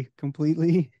away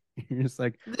completely. You're just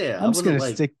like, Yeah, I I'm just wasn't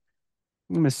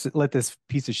gonna like, let this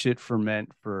piece of shit ferment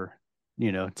for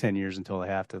 10 years until I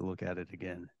have to look at it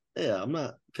again. yeah, I'm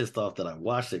not pissed off that I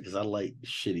watched it because I like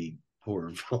shitty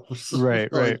horror films Right,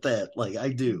 right. like that. Like I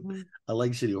do. Mhm. I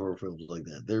like shitty horror films like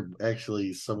that. They're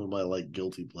actually some of my like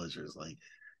guilty pleasures. Like,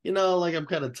 like I'm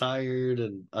kind of tired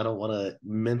and I don't want to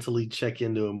mentally check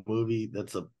into a movie.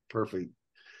 That's a perfect,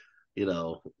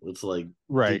 it's like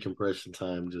Right. decompression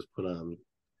time. Just put on Oh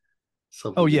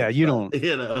something yeah, good.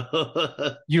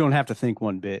 you don't have to think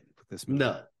one bit with this movie.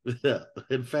 No, no.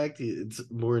 In fact, it's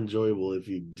more enjoyable if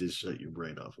you just shut your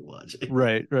brain off and watch it.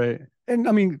 Right, right. And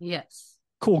I mean, Yes.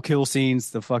 cool kill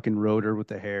scenes, the fucking rotor with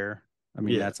the hair. I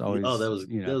mean, Yeah. that's always, Oh, that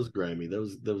was grimy. That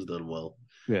was done well.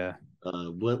 yeah.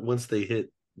 Once they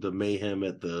hit the mayhem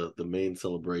at the main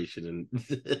celebration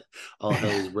and all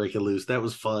hell was breaking loose, that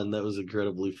was fun. That was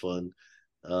incredibly fun.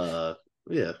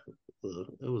 Yeah,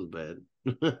 it was bad.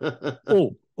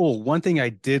 One thing I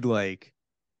did like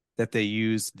that they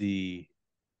used the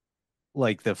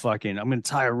fucking, I'm gonna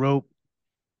tie a rope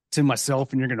to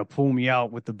myself and you're gonna pull me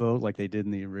out with the boat like they did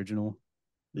in the original.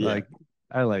 Yeah, Like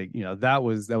I like, that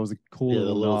was a cool yeah, the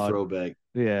little little nod. throwback.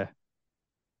 Yeah.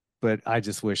 But I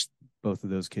just wish both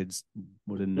of those kids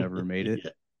would have never made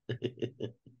it.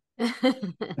 I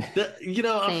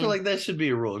feel Same. like that should be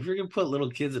a rule. If you're gonna put little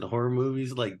kids in horror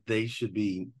movies, like they should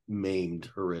be maimed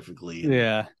horrifically. And,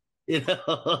 Yeah.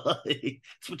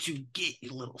 It's what you get,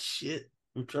 you little shit.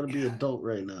 I'm trying to be adult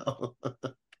right now.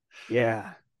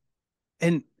 Yeah.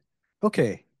 And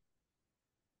okay.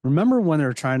 Remember when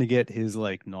they're trying to get his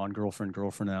like non-girlfriend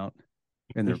girlfriend out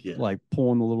and they're Yeah. like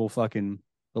pulling the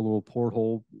little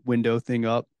porthole window thing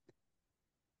up?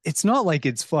 It's not like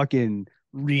it's fucking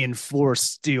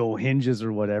reinforced steel hinges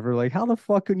or whatever. Like, how the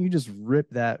fuck couldn't you just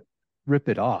rip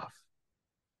it off?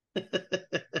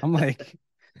 I'm like,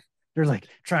 they're like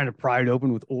trying to pry it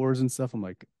open with oars and stuff. I'm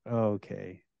like,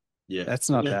 okay, Yeah. that's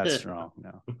not that strong.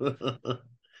 No,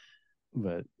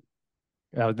 but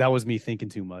that was me thinking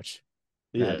too much.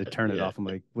 I had to turn it yeah. off. I'm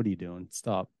like, what are you doing?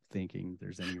 Stop thinking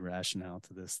there's any rationale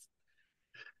to this.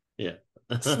 Yeah.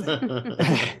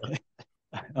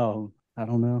 I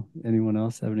don't know. Anyone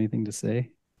else have anything to say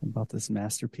about this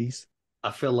masterpiece?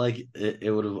 I feel like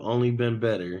it would have only been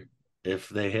better if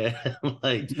they had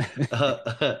like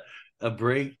a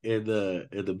break in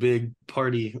the big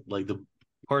party, like the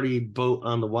party boat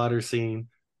on the water scene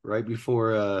right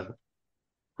before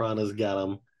Piranha's got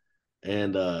them,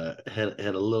 and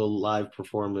had a little live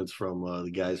performance from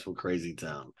the guys from Crazy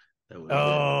Town. That would have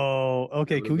been Oh, that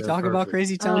okay. would Can have we been talk about perfect.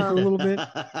 Crazy Town for a little bit?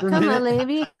 For a Come, my minute?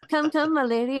 lady. Come, my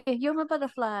lady. You're my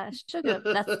butterfly. Sugar.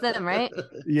 That's them, right?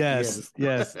 Yes,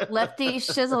 Yes. yes. Lefty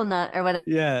Shizzle Nut or whatever.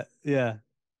 Yeah, yeah.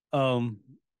 Um,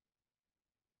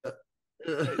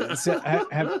 so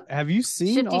have you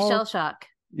seen Shifty all? Shell Shock.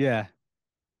 Yeah.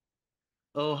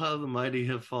 Oh, how the mighty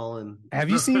have fallen. Have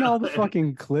you seen all the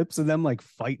fucking clips of them like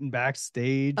fighting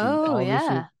backstage and Oh, all this shit?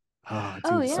 yeah. Oh, dude,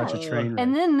 Oh, it's yeah. such a train wreck.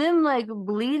 And then them like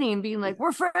bleeding, being like,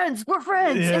 we're friends. We're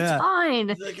friends. It's Yeah. fine.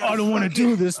 Like, I don't want to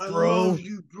do this, I bro. love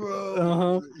you, bro.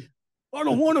 Uh-huh. I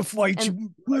don't want to fight And-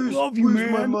 you. I love you,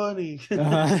 Where's my man. money?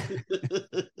 Uh-huh.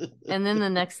 And then the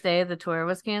next day, the tour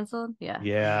was canceled. Yeah.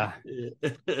 Yeah.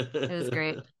 It was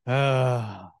great.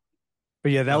 But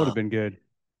yeah, that would have been good.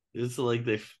 It's like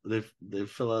they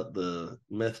fill out the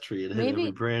meth tree and hit Maybe-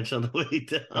 every branch on the way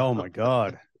down. Oh my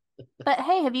god. But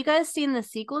hey, have you guys seen the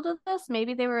sequel to this?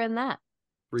 Maybe they were in that.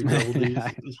 Free double D's.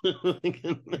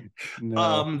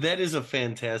 No. That is a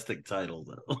fantastic title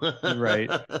though. Right.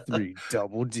 3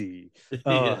 double D.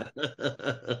 Yeah.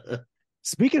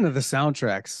 Speaking of the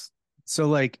soundtracks, so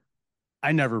like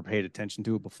I never paid attention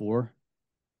to it before,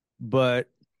 but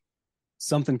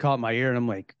something caught my ear and I'm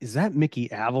like, is that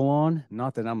Mickey Avalon?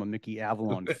 Not that I'm a Mickey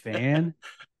Avalon fan,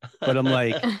 but I'm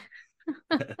like,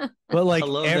 but like I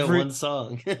love every that one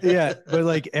song. yeah, but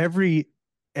like every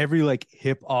like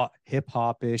hip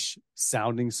hop-ish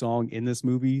sounding song in this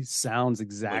movie sounds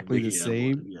exactly the Mickey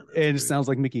same. Avalon. Yeah, that's And it great. sounds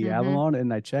like Mickey Mhm. Avalon,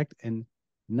 and I checked and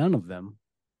none of them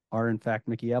are in fact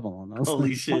Mickey Avalon. I was Holy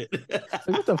like, shit.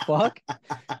 what the fuck?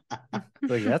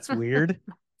 Like that's weird.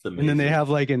 It's And then they amazing. have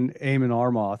like an Eamon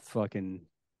Armoth fucking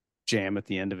jam at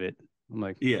the end of it. I'm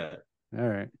like, Yeah. all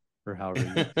right, for however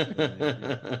you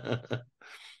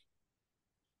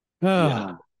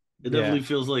Yeah. It yeah. definitely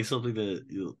feels like something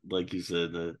that, like you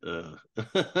said, that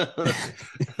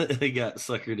they got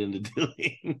suckered into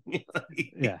doing.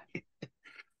 Yeah.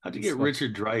 How'd you get It's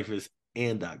Richard Dreyfuss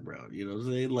and Doc Brown? You know what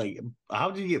I'm saying? Like,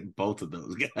 how'd you get both of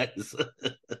those guys?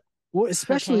 Well,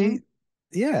 especially Cocaine?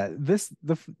 yeah,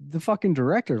 the fucking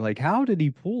director, like how did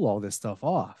he pull all this stuff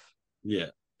off? Yeah.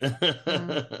 It's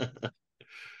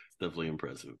definitely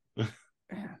impressive.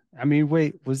 I mean,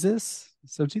 wait, was this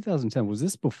so 2010? Was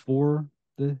this before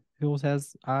the Hills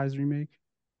Has Eyes remake?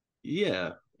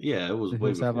 Yeah. Yeah, it was The way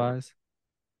Hills Have before. Eyes?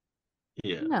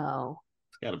 Yeah, No.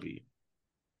 it's gotta be.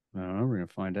 I don't know, we're gonna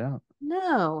find out.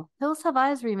 No. Hills Have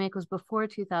Eyes remake was before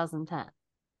 2010.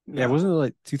 Yeah, wasn't it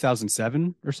like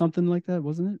 2007 or something like that,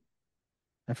 wasn't it?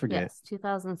 I forget. Yes,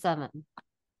 2007.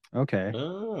 Okay.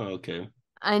 Oh, okay.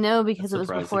 I know because That's it was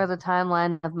before surprising. the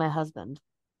timeline of my husband.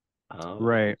 Oh,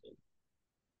 Right.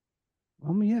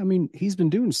 Yeah, I mean, he's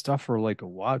been doing stuff for like a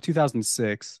while.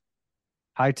 2006.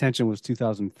 High Tension was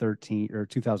 2013 or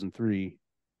 2003.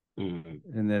 Mhm.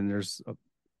 And then there's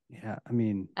yeah, I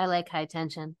mean, I like High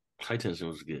Tension. High Tension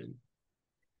was good.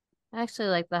 I actually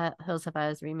like the Hills Have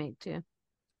Eyes remake too.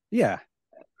 yeah.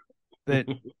 But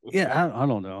yeah, I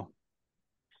don't know.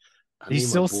 I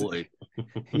He's need my still boy.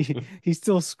 he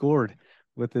still scored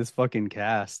with this fucking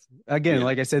cast. Again, Yeah.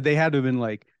 like I said, they had to have been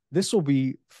like, this will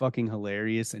be fucking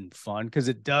hilarious and fun because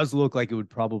it does look like it would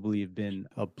probably have been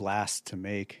a blast to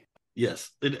make.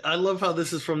 Yes. I love how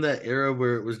this is from that era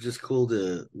where it was just cool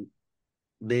to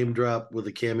name drop with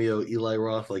a cameo Eli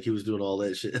Roth, like he was doing all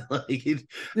that shit.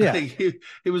 Yeah.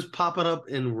 He was popping up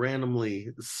in randomly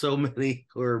so many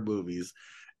horror movies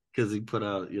because he put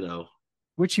out,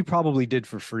 Which he probably did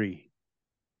for free.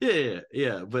 yeah.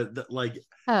 But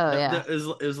Oh yeah. that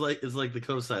is like it's like the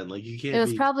cosign. Like you can't. It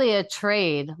was be, probably a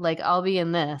trade. Like I'll be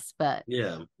in this, but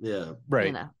yeah. Right.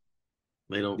 you know.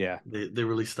 They don't. Yeah. They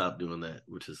really stopped doing that,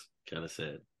 which is kind of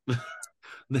sad.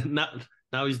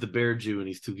 Now he's the bear Jew and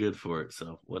he's too good for it.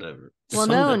 So whatever. Well,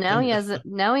 no, now he has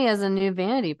a new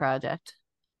vanity project.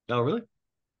 Oh really?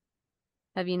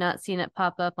 Have you not seen it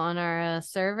pop up on our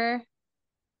server?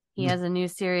 He has a new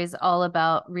series all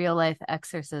about real life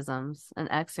exorcisms and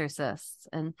exorcists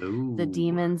and the Ooh.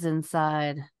 demons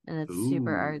inside, and it's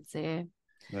super Ooh. artsy.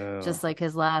 Oh, Just like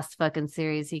his last fucking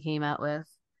series he came out with.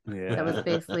 yeah. That was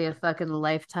basically a fucking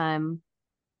lifetime.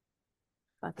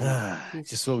 Fucking piece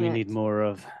Just of what we shit. need more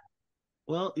of.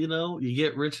 Well, you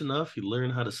get rich enough, you learn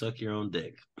how to suck your own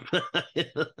dick.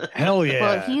 Hell yeah.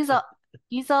 Well,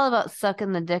 he's all about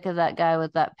sucking the dick of that guy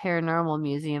with that paranormal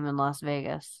museum in Las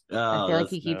Vegas. I Oh, feel like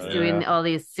that's he keeps yeah. doing all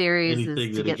these series anything to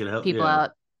that he get can help. people Yeah, out.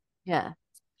 Yeah,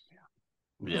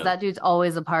 because yeah. that dude's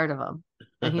always a part of them.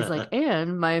 And he's like,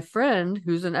 and my friend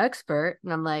who's an expert.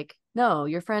 And I'm like, no,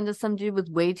 your friend is some dude with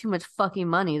way too much fucking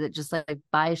money that just like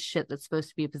buys shit that's supposed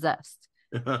to be possessed.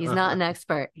 He's not an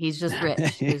expert. He's just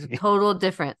rich. There's a total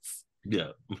difference. Yeah.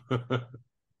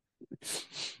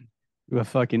 With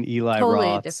fucking Eli Totally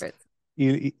Roth's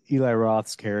different. Eli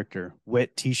Roth's character,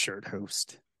 wet t-shirt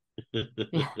host. Yeah.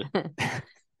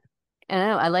 I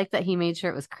know. I like that he made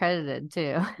sure it was credited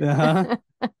too. Uh-huh.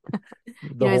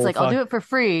 He's like, I'll do it for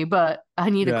free, but I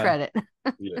need a credit.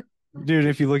 Yeah. Dude,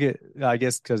 if you look at, I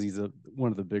guess because he's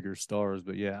one of the bigger stars,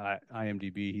 but yeah,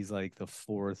 IMDb, he's like the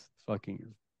fourth or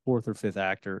fifth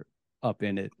actor up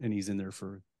in it, and he's in there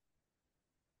for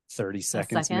 30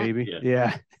 seconds, second? maybe.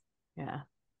 Yeah. Yeah.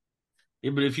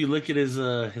 Yeah, but if you look at his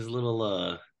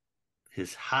little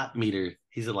his hot meter,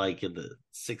 he's like in the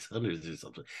 600s or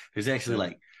something. There's actually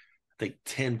like I think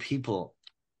 10 people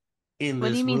in What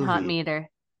this do you mean movie. hot meter?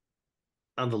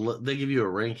 They give you a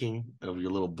ranking of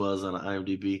your little buzz on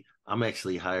IMDb. I'm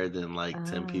actually higher than like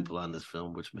 10 people on this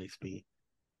film, which makes me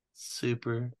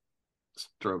super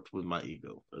stroked with my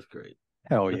ego. That's great.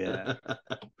 Hell yeah.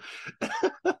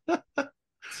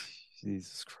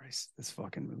 Jesus Christ, this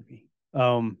fucking movie.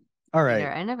 All right.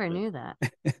 I never knew that.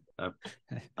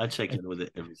 I check in with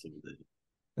it every single day.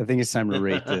 I think it's time to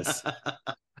rate this.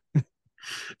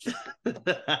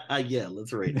 Yeah,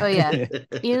 let's rate it. Oh yeah.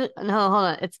 No, hold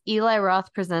on. It's Eli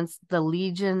Roth presents The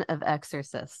Legion of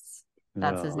Exorcists.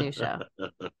 That's his new show. I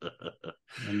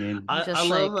mean, I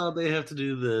love how they have to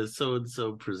do the so and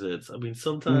so presents. I mean,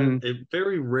 sometimes it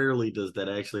very rarely does that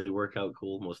actually work out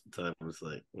cool. Most of the time, it's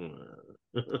like,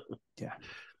 yeah.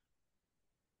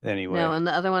 Anyway, no, and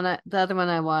the other one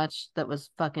I watched that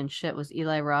was fucking shit was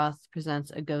Eli Roth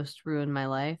presents A Ghost Ruined My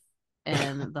Life,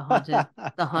 and the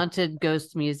haunted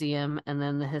ghost museum, and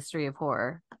then the History of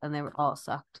Horror, and they were all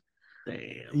sucked.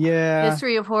 Damn. Yeah.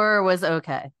 History of Horror was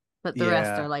okay, but the rest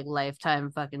Yeah. are like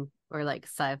Lifetime fucking or like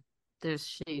there's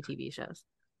shitty TV shows.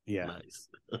 Yeah. Nice.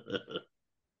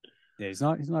 Yeah, he's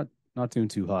not doing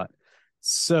too hot.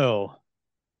 So,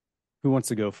 who wants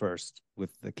to go first with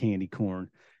the candy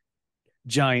corn?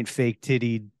 Giant fake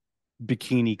tittied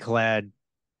bikini clad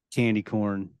candy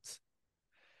corns.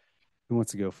 Who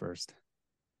wants to go first?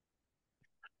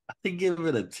 I give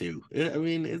it a 2. I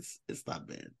mean, it's not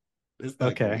bad. It's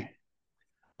not Okay. great.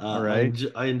 All right.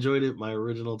 I enjoyed it my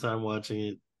original time watching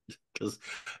it because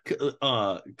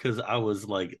I was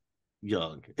like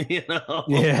young,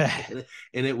 Yeah.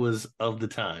 and it was of the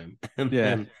time, and Yeah.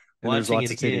 then And there's watching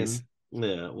lots it of again, titties.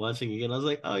 watching it again, I was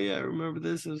like, oh yeah, I remember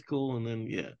this. It was cool, and then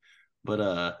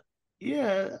but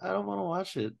yeah, I don't want to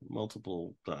watch it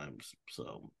multiple times.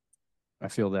 So I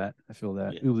feel that.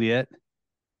 Yeah. Juliet.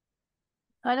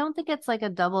 I don't think it's like a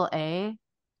double A,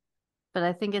 but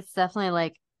I think it's definitely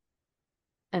like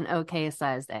an okay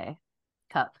sized A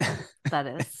cup. That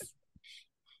is.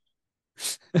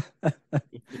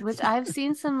 Which I've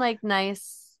seen some like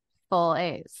nice full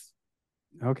A's.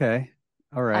 Okay.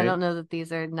 All right. I don't know that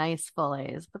these are nice full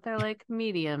A's, but they're like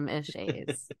medium-ish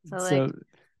A's.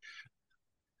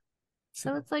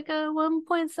 So it's like a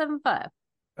 1.75.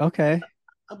 Okay.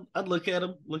 I'd look at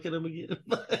him again.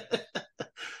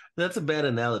 That's a bad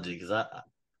analogy because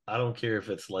I don't care if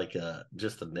it's like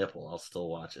just a nipple. I'll still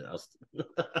watch it.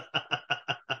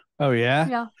 Oh yeah.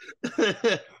 Yeah.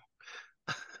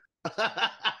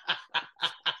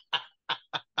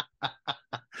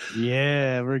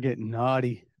 Yeah, we're getting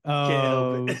naughty.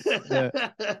 Oh, yeah.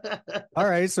 All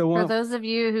right. So For those of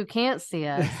you who can't see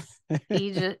us,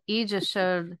 he just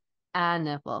showed a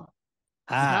nipple.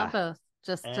 Not both.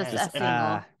 Just a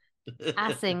single.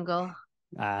 A single.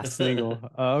 Single.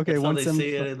 Oh, okay. That's how they 1.75. say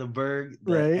it in the Berg.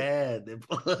 Right.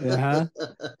 Nipple.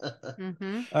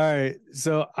 Mm-hmm. All right.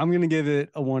 So I'm gonna give it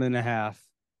a 1.5.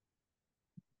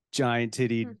 Giant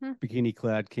titty bikini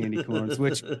clad candy corns,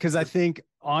 which because I think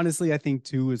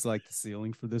 2 is like the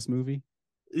ceiling for this movie.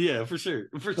 Yeah, for sure.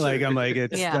 Like I'm like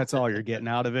Yeah. that's all you're getting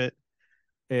out of it.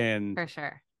 And For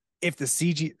sure. if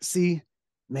the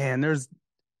man,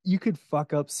 you could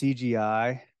fuck up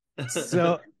CGI.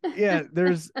 So yeah,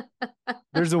 there's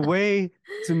a way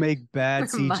to make bad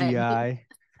CGI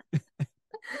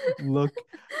look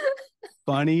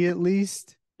funny at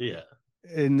least. Yeah.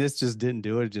 And this just didn't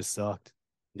do it. It just sucked.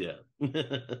 Yeah.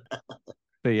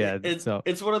 But yeah,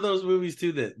 it's one of those movies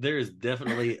too that there is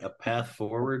definitely a path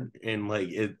forward and like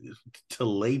it to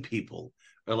lay people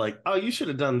are like, oh, you should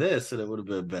have done this and it would have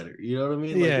been better. You know what I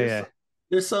mean? Like, Yeah,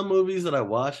 there's some movies that I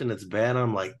watch and it's bad.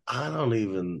 I'm like, I don't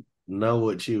even know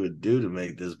what you would do to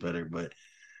make this better, but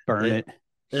burn it.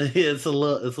 it's a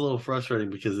little frustrating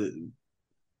because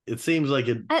it seems like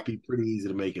it'd I, be pretty easy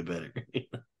to make it better.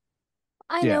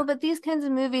 I Yeah. know, but these kinds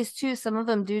of movies too, some of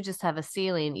them do just have a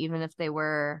ceiling, even if they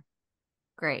were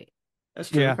great That's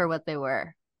true. Yeah. for what they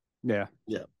were. Yeah.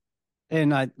 Yeah.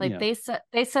 And I Like they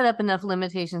set up enough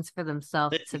limitations for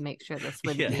themselves to make sure this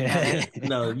would be better.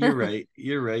 No, you're right.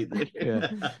 You're right.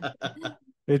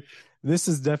 This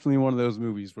is definitely one of those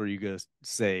movies where you just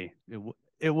say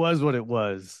it was what it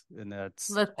was, and that's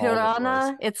With all it was.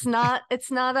 Piranha, it's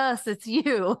not us, it's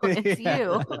you. It's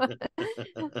you.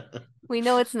 We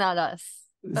know it's not us,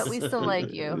 but we still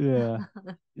like you.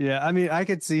 Yeah. I mean, I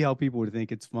could see how people would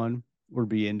think it's fun or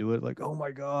be into it. Like, oh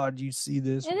my god, you see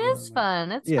this? It is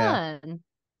fun. It's fun.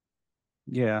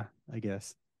 Yeah, I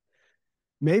guess.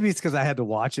 Maybe it's because I had to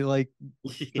watch it like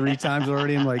 3 times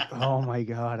already. I'm like, oh my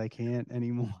god, I can't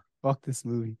anymore. Fuck this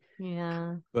movie.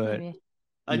 Yeah, but maybe.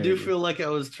 I do feel like I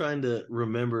was trying to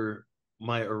remember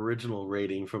my original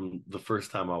rating from the first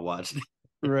time I watched it.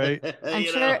 Right.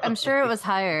 I'm sure it was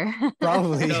higher.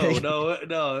 Probably. No, it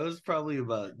was probably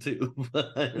about 2.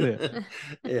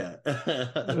 Yeah.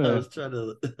 I was trying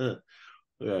to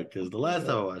because the last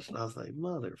time I watched it, I was like,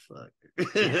 motherfucker.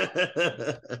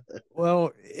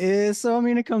 Well, so I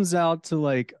mean, it comes out to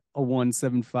like a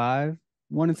 175,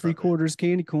 1 3/4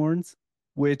 candy corns,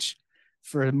 which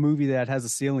for a movie that has a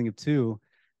ceiling of 2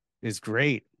 is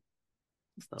great.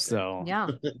 So yeah.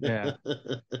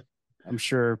 I'm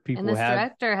sure people and this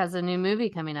director has a new movie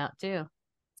coming out too.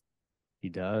 He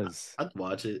does. I'd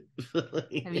watch it.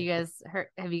 Have you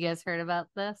guys heard about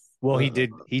this? Well, he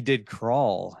did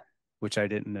Crawl, which I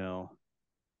didn't know.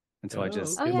 And so I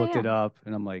just looked it up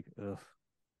and I'm like, ugh, of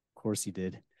course he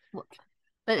did.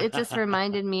 But it just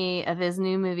reminded me of his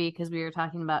new movie because we were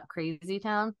talking about Crazy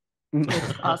Town,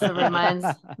 which also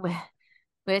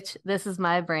which this is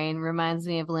my brain, reminds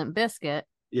me of Limp Bizkit.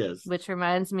 Yes. Which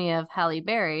reminds me of Halle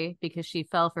Berry because she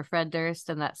fell for Fred Durst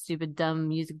and that stupid dumb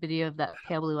music video of that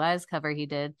Pale Blue Eyes cover he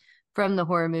did from the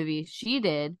horror movie she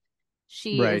did.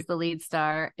 She is the lead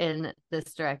star in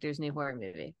this director's new horror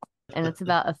movie. And it's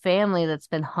about a family that's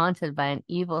been haunted by an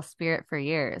evil spirit for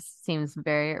years. Seems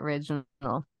very original.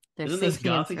 Their safety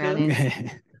and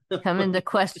surroundings come into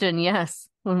question, yes,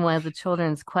 when one of the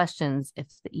children's questions if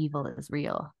the evil is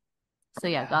real. So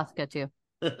yeah, Gothica too.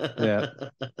 Yeah.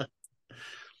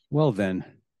 Well then.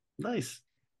 Nice.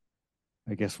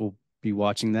 I guess we'll be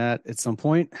watching that at some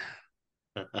point.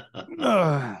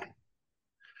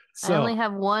 So, I only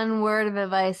have one word of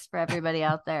advice for everybody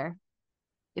out there.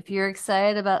 If you're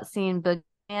excited about seeing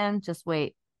Boogeyman, just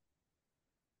wait.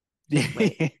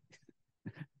 Yeah.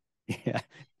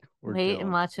 Wait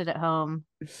and watch it at home.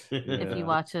 If you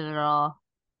watch it at all.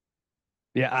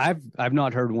 Yeah, I've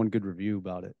not heard one good review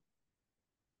about it.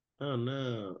 Oh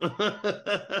no.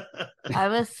 I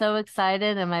was so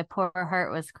excited and my poor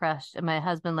heart was crushed. And my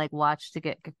husband watched to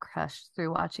get crushed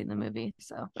through watching the movie.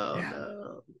 So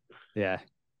no. Yeah.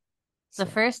 The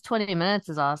first 20 minutes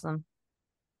is awesome.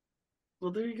 Well,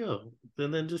 there you go.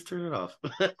 Then just turn it off.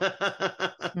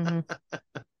 Mm-hmm.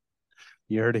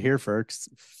 You heard it here first,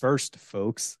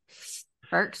 folks.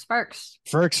 Ferks.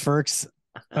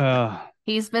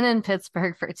 He's been in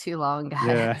Pittsburgh for too long,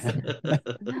 guys. Yeah.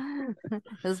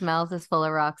 His mouth is full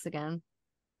of rocks again.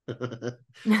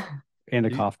 And a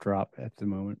cough drop at the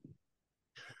moment.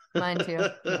 Mine too.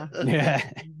 Yeah.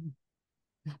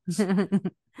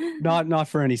 Not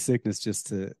for any sickness, just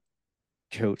to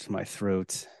coat my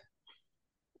throat.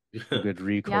 A good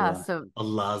recall. Yeah, so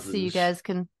you guys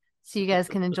can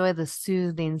enjoy the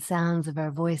soothing sounds of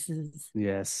our voices.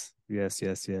 Yes.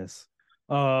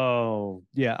 Oh,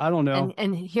 yeah, I don't know.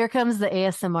 And here comes the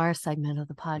ASMR segment of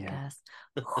the podcast.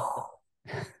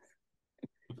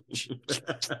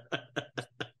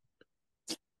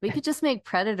 We could just make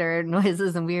predator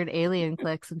noises and weird alien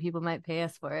clicks and people might pay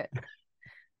us for it.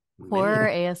 Horror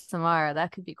ASMR,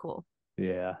 that could be cool.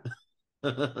 Yeah.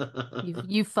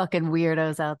 You fucking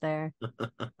weirdos out there.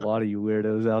 A lot of you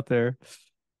weirdos out there.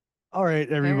 All right,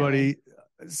 everybody.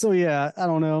 So yeah, I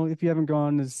don't know if you haven't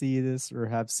gone to see this or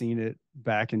have seen it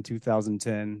back in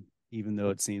 2010, even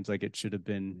though it seems like it should have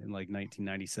been in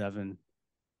 1997.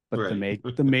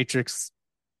 But the Matrix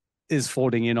is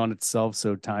folding in on itself,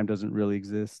 so time doesn't really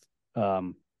exist.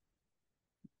 If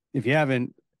you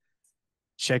haven't,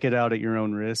 check it out at your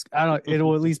own risk.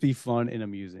 It'll at least be fun and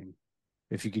amusing.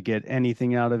 If you could get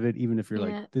anything out of it, even if you're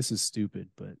like, this is stupid,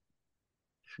 but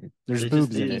there's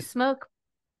boobs in it.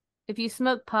 If you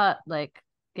smoke pot,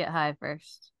 get high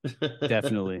first.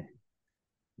 Definitely.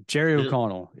 Jerry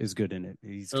O'Connell is good in it.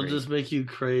 It'll just make you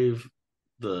crave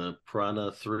the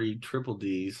Piranha 3 Triple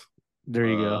D's. There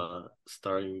you go.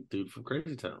 Starring dude from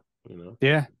Crazy Town,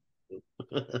 Yeah.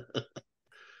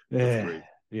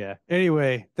 Yeah.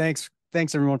 Anyway, thanks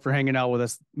everyone for hanging out with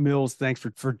us. Mills, thanks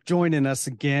for joining us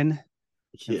again.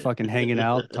 And fucking hanging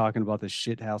out, talking about this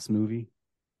shithouse movie.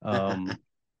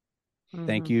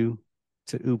 Thank you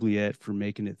to Oubliette for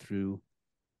making it through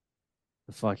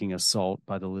the fucking assault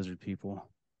by the lizard people.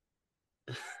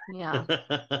 Yeah.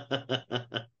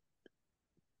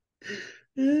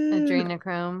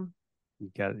 Adrenochrome.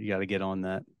 You got to get on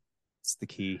that. It's the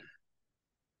key.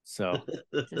 So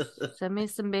just send me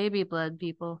some baby blood,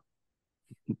 people.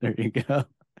 There you go.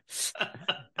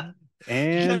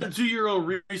 And you gotta do your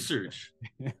own research.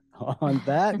 On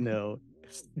that note,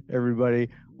 everybody,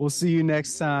 we'll see you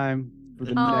next time for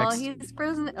the next he's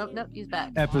frozen. Oh no, he's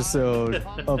back. Episode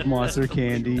of Monster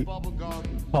Candy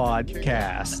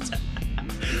Podcast.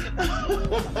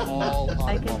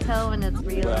 I can tell when it's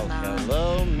real. Well,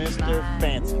 hello, Mr.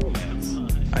 Fancy Pants.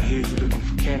 I hear you looking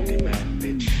for candy, man,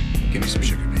 bitch. Give me some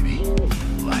sugar, baby.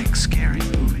 Like scary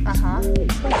movies.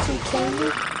 Want some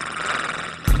candy?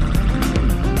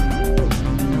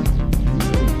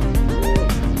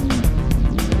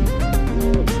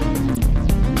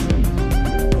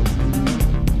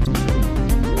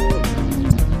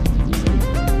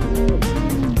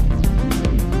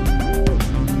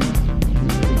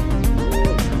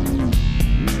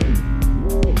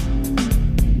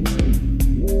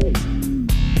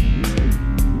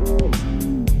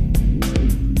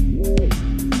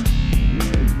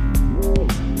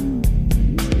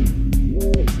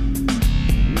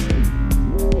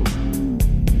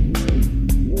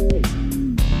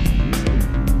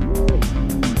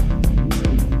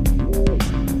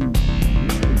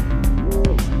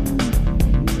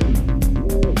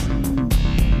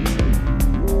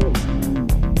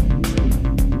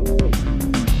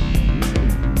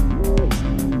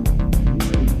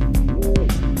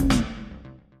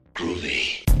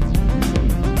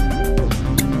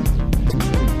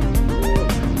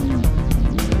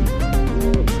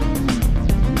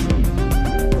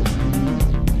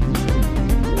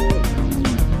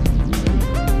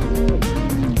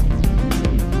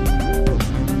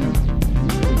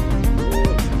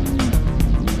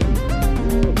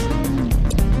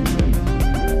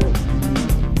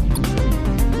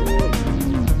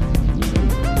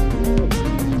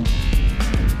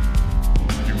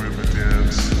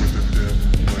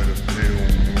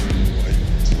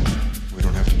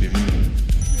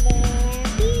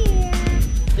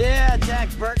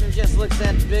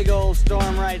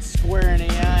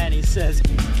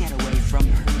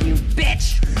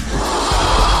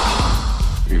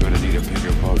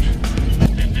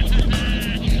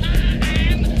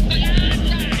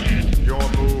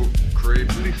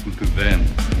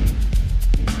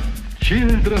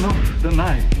 Children of the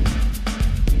night,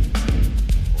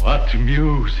 what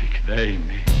music they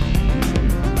make.